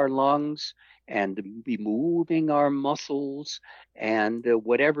into our lungs, and to be moving our muscles and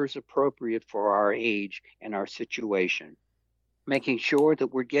whatever's appropriate for our age and our situation. Making sure that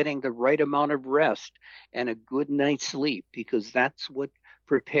we're getting the right amount of rest and a good night's sleep, because that's what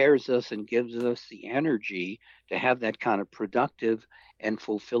prepares us and gives us the energy to have that kind of productive and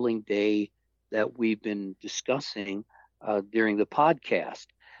fulfilling day that we've been discussing during the podcast.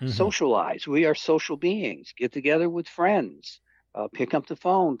 Mhm. Socialize. We are social beings. Get together with friends, pick up the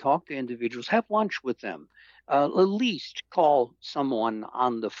phone, talk to individuals, have lunch with them, at least call someone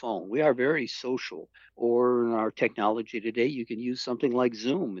on the phone. We are very social. Or in our technology today, you can use something like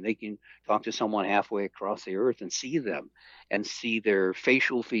Zoom and they can talk to someone halfway across the earth and see them and see their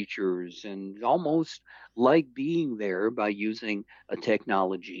facial features and almost like being there by using a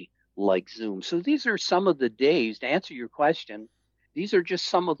technology like Zoom. So these are some of the days to answer your question. These are just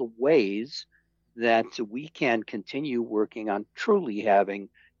some of the ways that we can continue working on truly having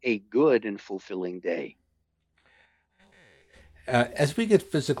a good and fulfilling day. As we get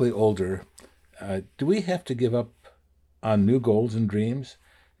physically older, do we have to give up on new goals and dreams?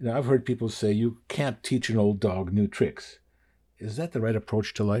 I've heard people say you can't teach an old dog new tricks. Is that the right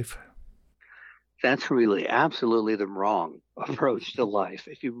approach to life? That's really absolutely the wrong approach to life.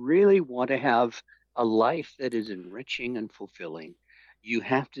 If you really want to have a life that is enriching and fulfilling, you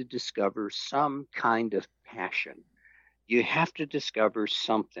have to discover some kind of passion. You have to discover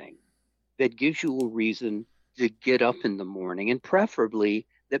something that gives you a reason to get up in the morning, and preferably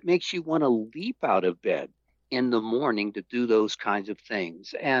that makes you want to leap out of bed in the morning to do those kinds of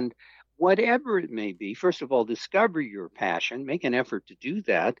things. And whatever it may be, first of all, discover your passion, make an effort to do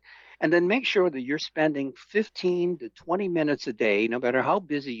that, and then make sure that you're spending 15 to 20 minutes a day, no matter how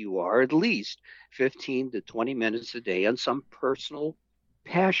busy you are, at least 15 to 20 minutes a day on some personal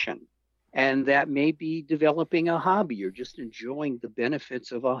passion. And that may be developing a hobby or just enjoying the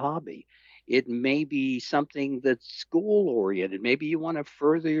benefits of a hobby. It may be something that's school oriented. Maybe you want to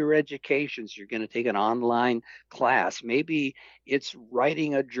further your education, so you're going to take an online class. Maybe it's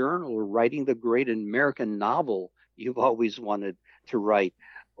writing a journal or writing the great American novel you've always wanted to write.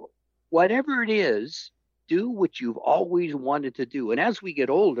 Whatever it is, do what you've always wanted to do. And as we get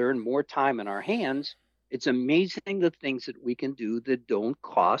older and more time in our hands, it's amazing the things that we can do that don't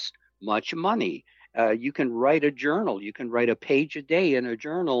cost much money. You can write a journal. You can write a page a day in a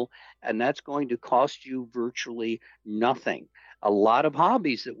journal, and that's going to cost you virtually nothing. A lot of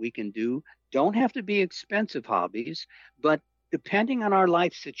hobbies that we can do don't have to be expensive hobbies, but depending on our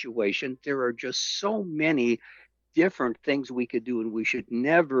life situation, there are just so many different things we could do, and we should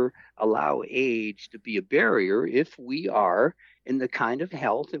never allow age to be a barrier if we are in the kind of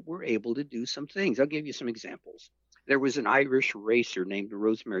health that we're able to do some things. I'll give you some examples. There was an Irish racer named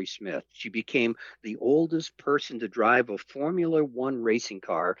Rosemary Smith. She became the oldest person to drive a Formula One racing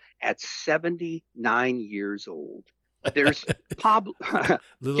car at 79 years old. There's Pablo.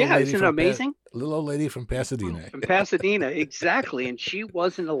 Little Yeah, lady isn't it from amazing? little old lady from Pasadena. From Pasadena, exactly. And she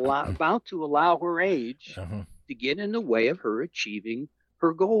wasn't about to allow her age Uh-huh. to get in the way of her achieving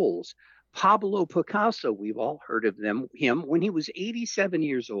her goals. Pablo Picasso, we've all heard of him. When he was 87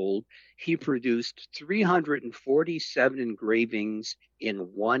 years old, he produced 347 engravings in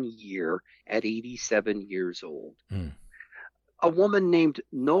 1 year at 87 years old. Mm. A woman named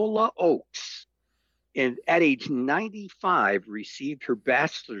Nola Oakes, and at age 95, received her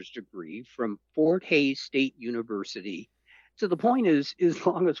bachelor's degree from Fort Hays State University. So the point is, as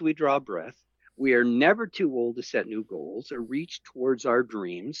long as we draw breath, we are never too old to set new goals or reach towards our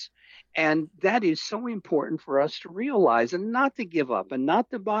dreams. And that is so important for us to realize and not to give up and not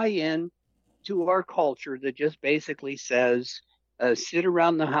to buy in to our culture that just basically says, sit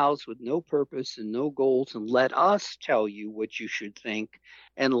around the house with no purpose and no goals, and let us tell you what you should think,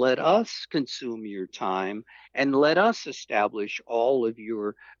 and let us consume your time, and let us establish all of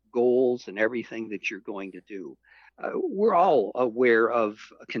your goals and everything that you're going to do. We're all aware of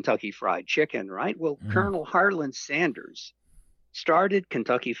Kentucky Fried Chicken, right? Well, Mm. Colonel Harlan Sanders started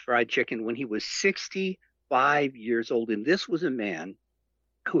Kentucky Fried Chicken when he was 65 years old. And this was a man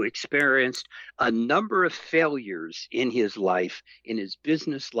who experienced a number of failures in his life, in his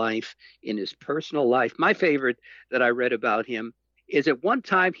business life, in his personal life. My favorite that I read about him is at one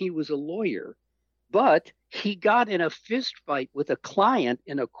time he was a lawyer, but he got in a fist fight with a client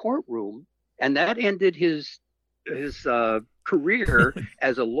in a courtroom, and that ended his career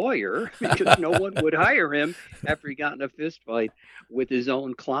as a lawyer because no one would hire him after he got in a fist fight with his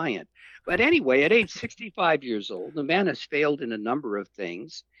own client. But anyway, at age 65 years old, the man has failed in a number of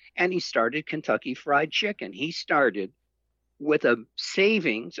things, and he started Kentucky Fried Chicken. He started with a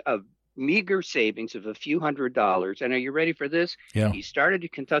savings of meager savings of a few $100s. And are you ready for this? Yeah. He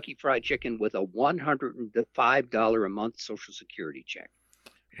started Kentucky Fried Chicken with a $105 a month Social Security check.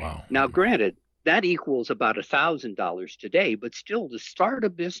 Wow. Now, granted, that equals about $1,000 today, but still to start a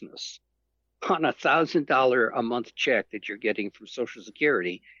business on $1,000 a month check that you're getting from Social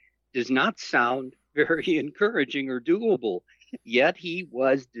Security does not sound very encouraging or doable. Yet he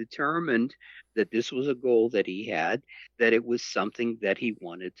was determined that this was a goal that he had, that it was something that he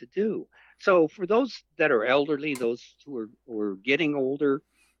wanted to do. So for those that are elderly, those who are getting older,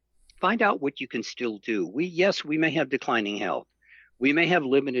 find out what you can still do. Yes, we may have declining health. We may have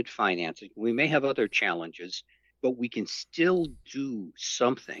limited financing. We may have other challenges, but we can still do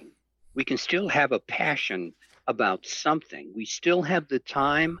something. We can still have a passion about something. We still have the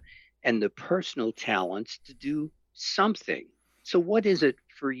time and the personal talents to do something. So what is it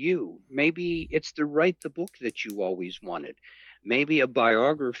for you? Maybe it's to write the book that you always wanted. Maybe a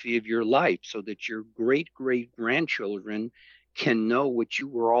biography of your life so that your great great grandchildren can know what you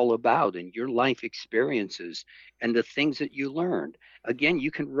were all about and your life experiences and the things that you learned. Again,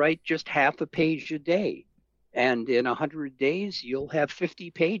 you can write just half a page a day, and in 100 days, you'll have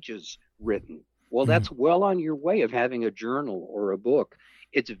 50 pages written. Well, Mm. that's well on your way of having a journal or a book.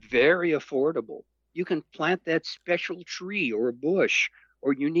 It's very affordable. You can plant that special tree or a bush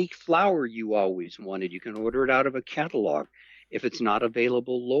or unique flower you always wanted. You can order it out of a catalog if it's not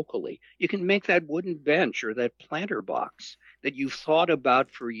available locally. You can make that wooden bench or that planter box that you've thought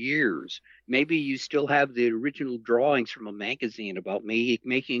about for years. Maybe you still have the original drawings from a magazine about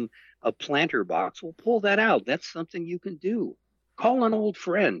making a planter box. Well, pull that out. That's something you can do. Call an old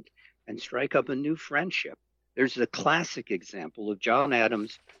friend and strike up a new friendship. There's the classic example of John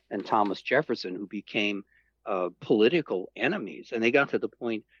Adams and Thomas Jefferson, who became political enemies, and they got to the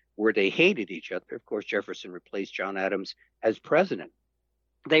point where they hated each other. Of course, Jefferson replaced John Adams as president.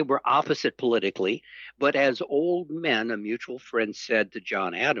 They were opposite politically, but as old men, a mutual friend said to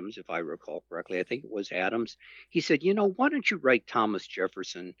John Adams, if I recall correctly, I think it was Adams, he said, why don't you write Thomas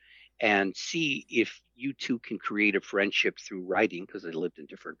Jefferson and see if you two can create a friendship through writing, because they lived in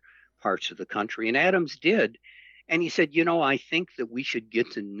different parts of the country. And Adams did. And he said, I think that we should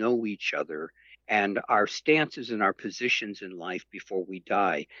get to know each other and our stances and our positions in life before we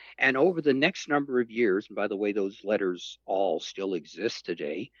die. And over the next number of years, and by the way, those letters all still exist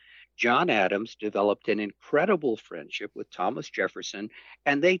today, John Adams developed an incredible friendship with Thomas Jefferson,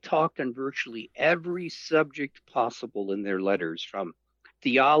 and they talked on virtually every subject possible in their letters, from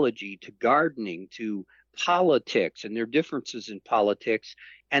theology to gardening to politics and their differences in politics.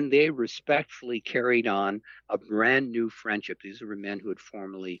 And they respectfully carried on a brand new friendship. These were men who had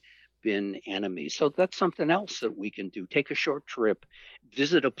formerly been enemies. So that's something else that we can do. Take a short trip,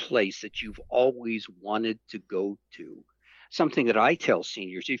 visit a place that you've always wanted to go to. Something that I tell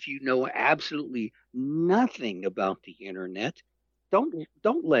seniors, if you know absolutely nothing about the internet, don't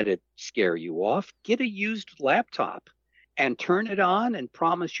let it scare you off. Get a used laptop and turn it on and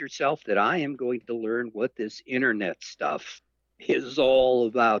promise yourself that I am going to learn what this internet stuff is all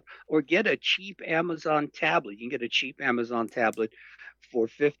about. Or get a cheap Amazon tablet. You can get a cheap Amazon tablet for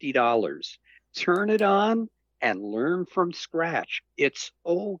 $50. Turn it on and learn from scratch. It's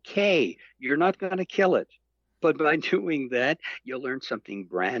okay. You're not going to kill it. But by doing that, you'll learn something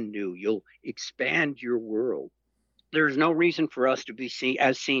brand new. You'll expand your world. There's no reason for us to be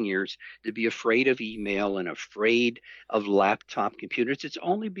as seniors to be afraid of email and afraid of laptop computers. It's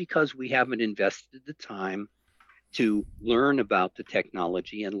only because we haven't invested the time to learn about the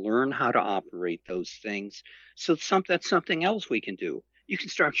technology and learn how to operate those things. So that's something else we can do. You can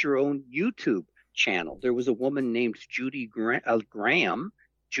start your own YouTube channel. There was a woman named Judy Graham,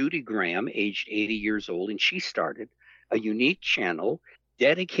 aged 80 years old, and she started a unique channel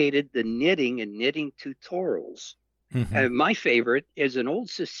dedicated to knitting and knitting tutorials. Mm-hmm. And my favorite is an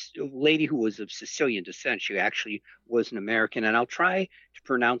old lady who was of Sicilian descent. She actually was an American, and I'll try to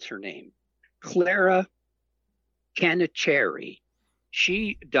pronounce her name. Clara Canicheri.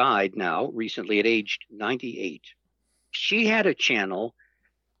 She died now recently at age 98. She had a channel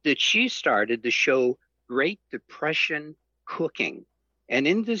that she started to show Great Depression cooking. And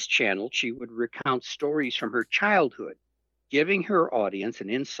in this channel, she would recount stories from her childhood, giving her audience an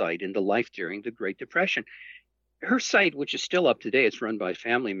insight into life during the Great Depression. Her site, which is still up to date, it's run by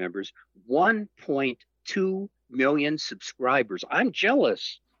family members, 1.2 million subscribers. I'm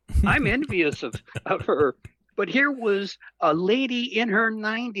jealous. I'm envious of her. But here was a lady in her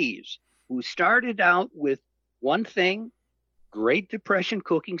 90s who started out with one thing, Great Depression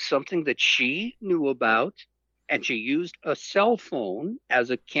cooking, something that she knew about, and she used a cell phone as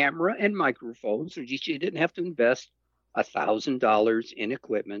a camera and microphone, so she didn't have to invest $1,000 in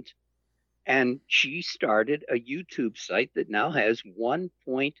equipment. And she started a YouTube site that now has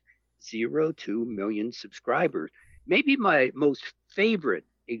 1.02 million subscribers. Maybe my most favorite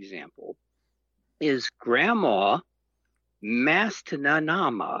example is Grandma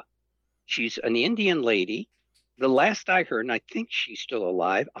Mastananama. She's an Indian lady. The last I heard, and I think she's still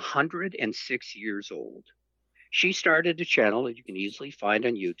alive, 106 years old. She started a channel that you can easily find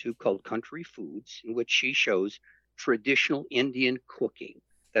on YouTube called Country Foods, in which she shows traditional Indian cooking.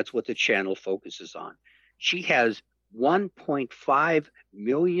 That's what the channel focuses on. She has 1.5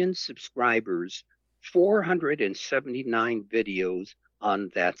 million subscribers, 479 videos on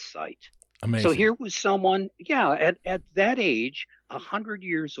that site. Amazing. So here was someone, at that age, 100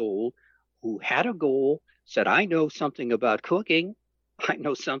 years old, who had a goal, said, I know something about cooking. I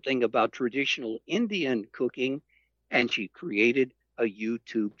know something about traditional Indian cooking. And she created a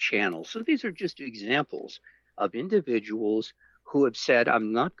YouTube channel. So these are just examples of individuals who have said,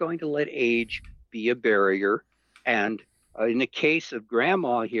 I'm not going to let age be a barrier. And in the case of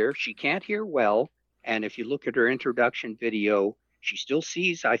Grandma here, she can't hear well. And if you look at her introduction video, she still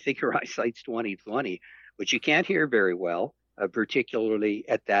sees, I think her eyesight's 20/20, but she can't hear very well, particularly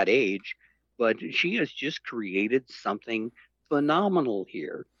at that age. But she has just created something phenomenal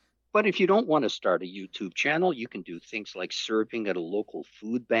here. But if you don't want to start a YouTube channel, you can do things like serving at a local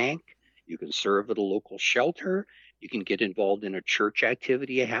food bank. You can serve at a local shelter. You can get involved in a church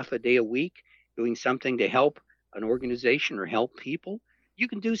activity a half a day a week, doing something to help an organization or help people. You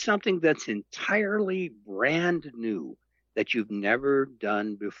can do something that's entirely brand new that you've never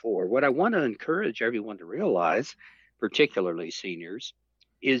done before. What I want to encourage everyone to realize, particularly seniors,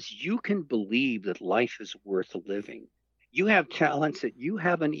 is you can believe that life is worth living. You have talents that you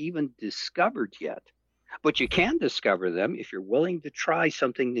haven't even discovered yet, but you can discover them if you're willing to try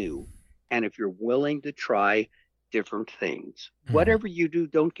something new and if you're willing to try different things. Mhm. Whatever you do,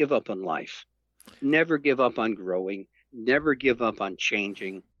 don't give up on life. Never give up on growing. Never give up on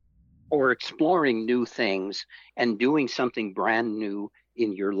changing or exploring new things and doing something brand new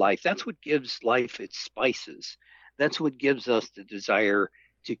in your life. That's what gives life its spices. That's what gives us the desire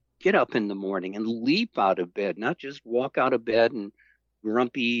to get up in the morning and leap out of bed, not just walk out of bed and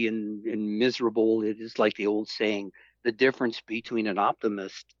grumpy and miserable. It is like the old saying, the difference between an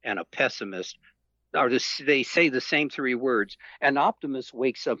optimist and a pessimist are they say the same three words. An optimist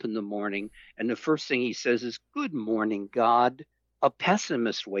wakes up in the morning and the first thing he says is, "Good morning, God." A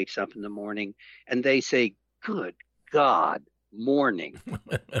pessimist wakes up in the morning and they say, "Good God, morning."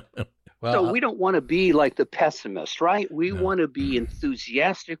 So Well, we don't want to be like the pessimist, right? We no. want to be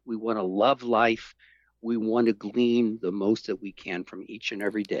enthusiastic. We want to love life. We want to glean the most that we can from each and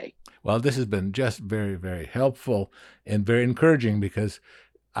every day. Well, this has been just very, very helpful and very encouraging because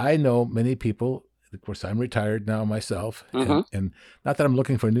I know many people. Of course, I'm retired now myself, Mm-hmm. and not that I'm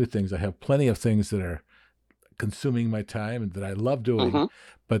looking for new things. I have plenty of things that are consuming my time and that I love doing. Mm-hmm.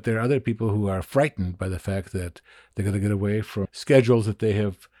 But there are other people who are frightened by the fact that they're going to get away from schedules that they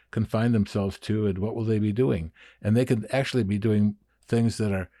have confined themselves to, and what will they be doing? And they could actually be doing things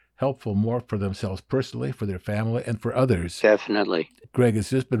that are helpful more for themselves personally, for their family, and for others. Definitely. Greg, it's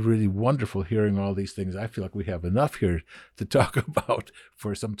just been really wonderful hearing all these things. I feel like we have enough here to talk about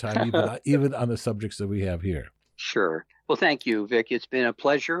for some time, even on the subjects that we have here. Sure. Well, thank you, Vic. It's been a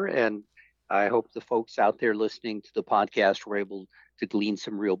pleasure. And I hope the folks out there listening to the podcast were able to glean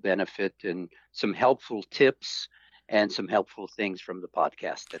some real benefit and some helpful tips and some helpful things from the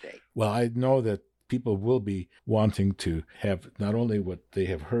podcast today. Well, I know that people will be wanting to have not only what they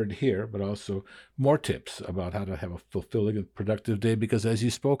have heard here, but also more tips about how to have a fulfilling and productive day. Because as you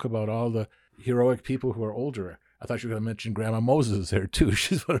spoke about all the heroic people who are older, I thought you were going to mention Grandma Moses there too.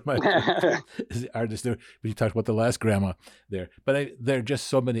 She's one of my favorite artists there. But you talked about the last grandma there. But there are just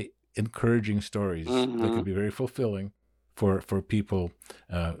so many encouraging stories that can be very fulfilling for people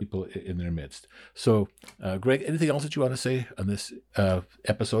in their midst. So, Greg, anything else that you want to say on this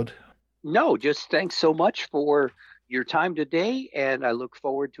episode? No, just thanks so much for your time today. And I look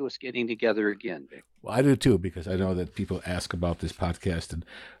forward to us getting together again, Vic. Well, I do too, because I know that people ask about this podcast. And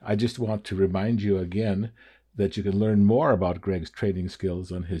I just want to remind you again that you can learn more about Greg's training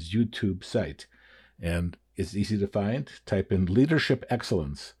skills on his YouTube site. And it's easy to find. Type in Leadership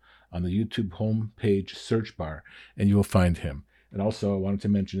Excellence on the YouTube homepage search bar, and you will find him. And also, I wanted to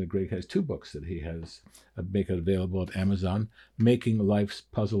mention that Greg has two books that he has make available at Amazon: Making Life's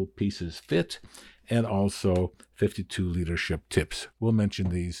Puzzle Pieces Fit, and also 52 Leadership Tips. We'll mention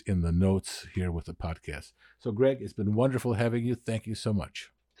these in the notes here with the podcast. So, Greg, it's been wonderful having you. Thank you so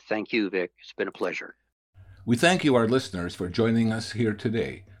much. Thank you, Vic. It's been a pleasure. We thank you, our listeners, for joining us here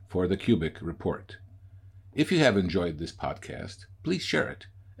today for the Cubic Report. If you have enjoyed this podcast, please share it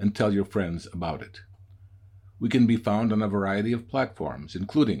and tell your friends about it. We can be found on a variety of platforms,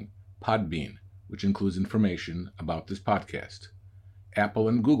 including Podbean, which includes information about this podcast, Apple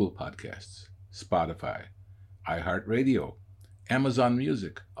and Google Podcasts, Spotify, iHeartRadio, Amazon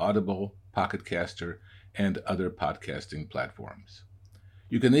Music, Audible, Pocket Caster, and other podcasting platforms.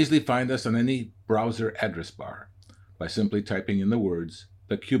 You can easily find us on any browser address bar by simply typing in the words,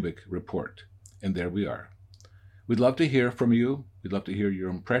 The Cubic Report, and there we are. We'd love to hear from you. We'd love to hear your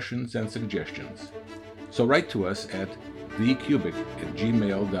impressions and suggestions. So write to us at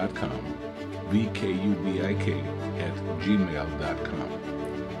thecubic@gmail.com,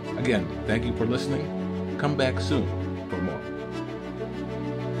 VKUBIK@gmail.com. Again, thank you for listening. Come back soon.